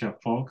Patricia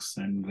Fox,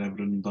 and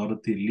Reverend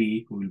Dorothy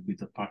Lee, who will be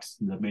the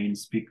main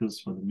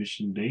speakers for the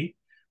Mission Day,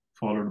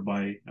 followed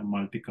by a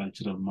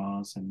multicultural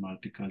mass and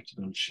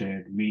multicultural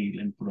shared meal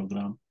and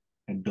program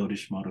at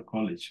Dorish Mara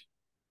College.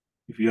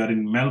 If you are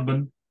in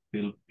Melbourne,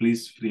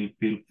 please feel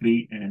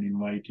free and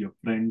invite your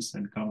friends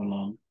and come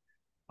along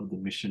for the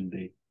Mission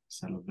Day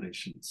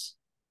celebrations.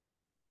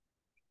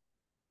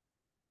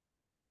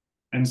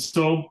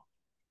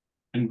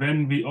 And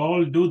when we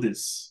all do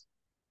this,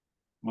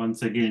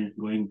 once again,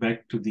 going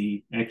back to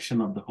the action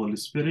of the Holy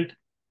Spirit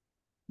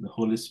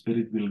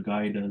will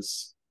guide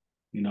us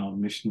in our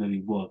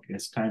missionary work,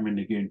 as time and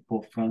again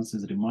Pope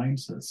Francis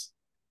reminds us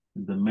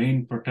that the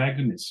main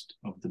protagonist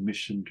of the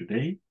mission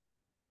today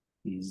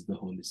is the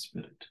Holy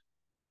Spirit.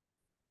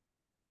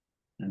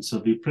 And so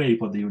we pray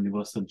for the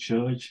Universal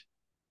Church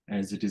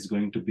as it is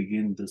going to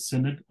begin the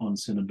Synod on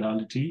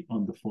Synodality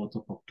on the 4th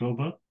of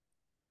October,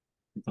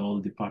 with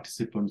all the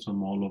participants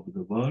from all over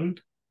the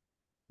world,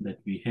 that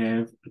we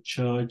have a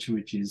church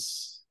which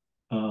is,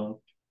 I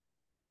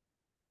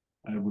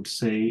would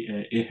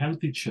say, a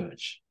healthy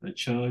church, a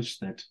church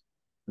that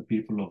the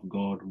people of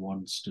God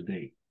wants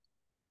today,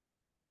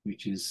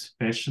 which is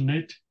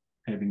passionate,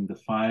 having the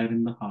fire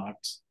in the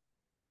hearts,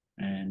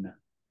 and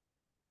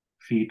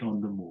feet on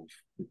the move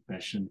with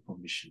passion for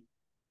mission.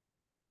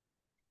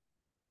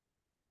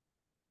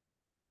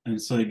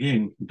 And so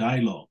again,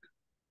 dialogue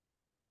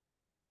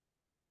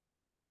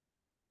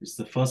is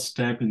the first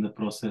step in the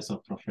process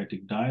of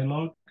prophetic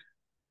dialogue.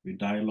 We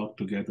dialogue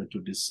together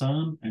to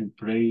discern and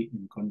pray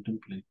and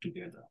contemplate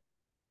together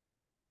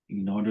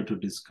in order to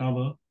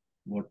discover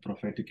what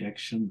prophetic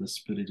action the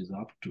Spirit is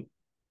up to.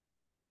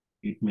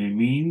 It may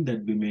mean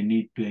that we may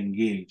need to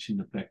engage in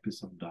the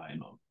practice of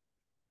dialogue.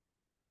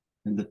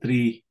 And the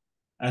three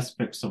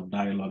aspects of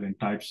dialogue and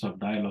types of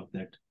dialogue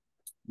that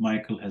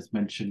Michael has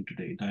mentioned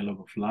today: dialogue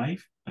of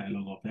life,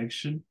 dialogue of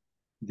action,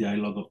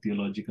 dialogue of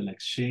theological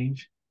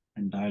exchange,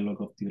 and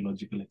dialogue of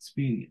theological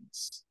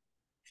experience.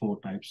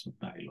 4 types of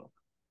dialogue.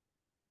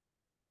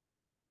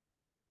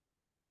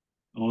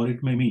 Or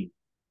it may mean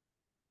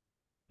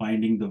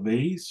finding the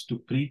ways to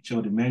preach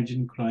or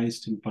imagine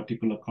Christ in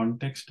particular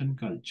contexts and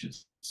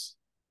cultures,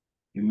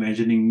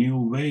 imagining new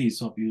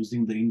ways of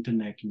using the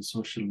internet and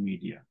social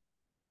media.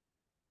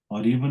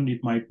 Or even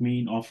it might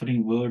mean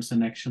offering words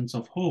and actions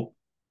of hope,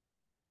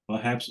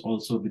 perhaps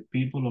also with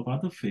people of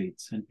other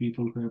faiths and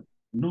people who have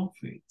no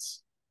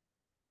faiths,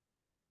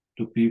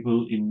 to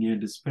people in near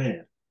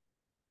despair.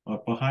 Or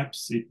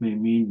perhaps it may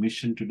mean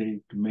mission today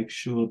to make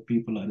sure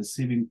people are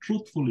receiving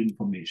truthful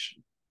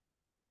information,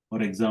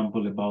 for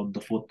example, about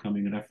the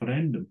forthcoming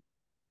referendum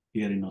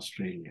here in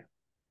Australia.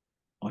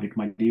 Or it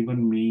might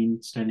even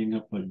mean standing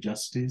up for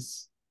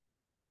justice,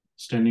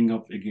 standing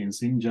up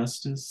against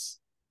injustice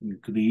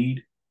and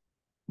greed,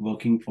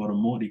 working for a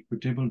more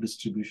equitable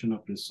distribution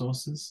of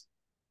resources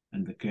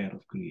and the care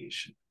of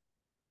creation.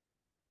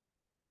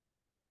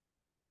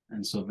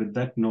 And so with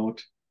that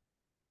note,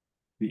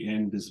 we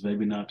end this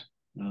webinar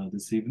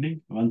this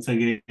evening. Once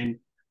again,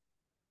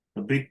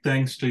 a big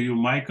thanks to you,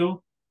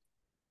 Michael.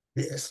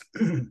 Yes.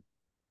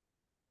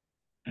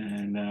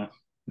 And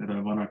there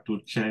are one or two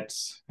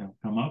chats have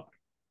come up.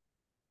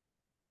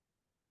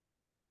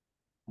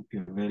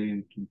 Okay,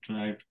 very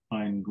try to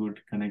find good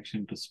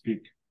connection to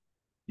speak.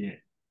 Yeah.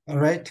 All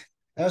right.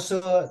 Also,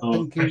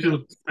 So thank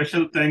you.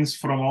 special thanks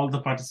from all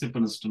the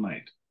participants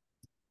tonight.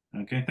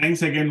 Okay,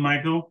 thanks again,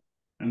 Michael,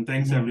 and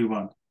thanks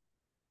everyone.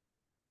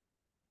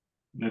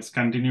 Let's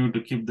continue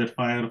to keep that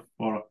fire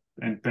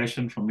and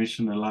passion for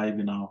mission alive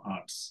in our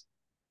hearts.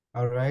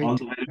 All right. All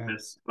the very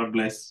best. God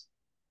bless.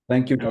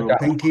 Thank you.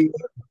 Thank you.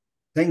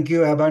 Thank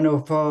you,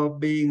 Abano, for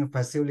being a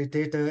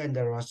facilitator and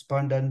the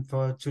respondent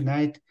for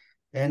tonight.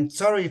 And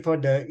sorry for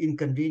the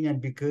inconvenience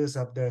because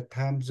of the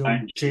time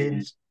zone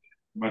change.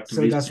 But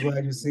so that's why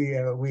you see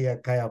we are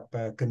kind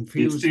of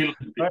confused.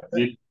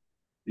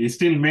 You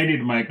still made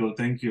it, Michael.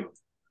 Thank you.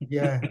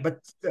 Yeah, but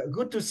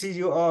good to see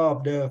you all,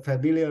 the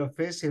familiar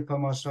faces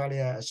from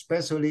Australia,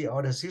 especially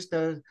all the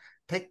sisters.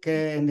 Take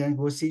care, and then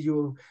we'll see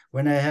you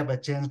when I have a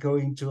chance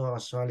going to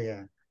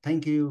Australia.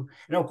 Thank you.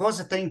 And of course,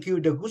 thank you,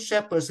 the Good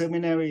Shepherd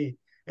Seminary.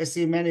 I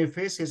see many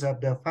faces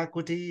of the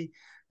faculty,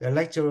 the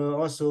lecturer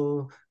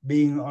also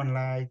being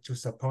online to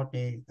support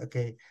me.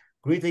 Okay.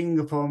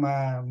 Greeting from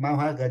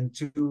Mount Hagen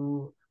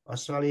to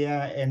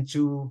Australia and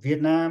to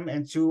Vietnam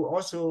and to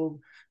also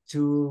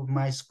to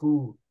my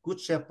school,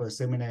 Good Shepherd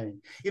Seminary.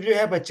 If you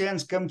have a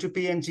chance, come to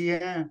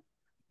PNG.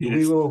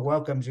 We will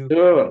welcome you.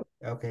 Sure.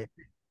 Okay.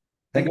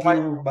 Thank Thank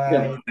you.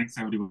 Bye. Thanks,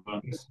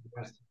 everyone. Yes.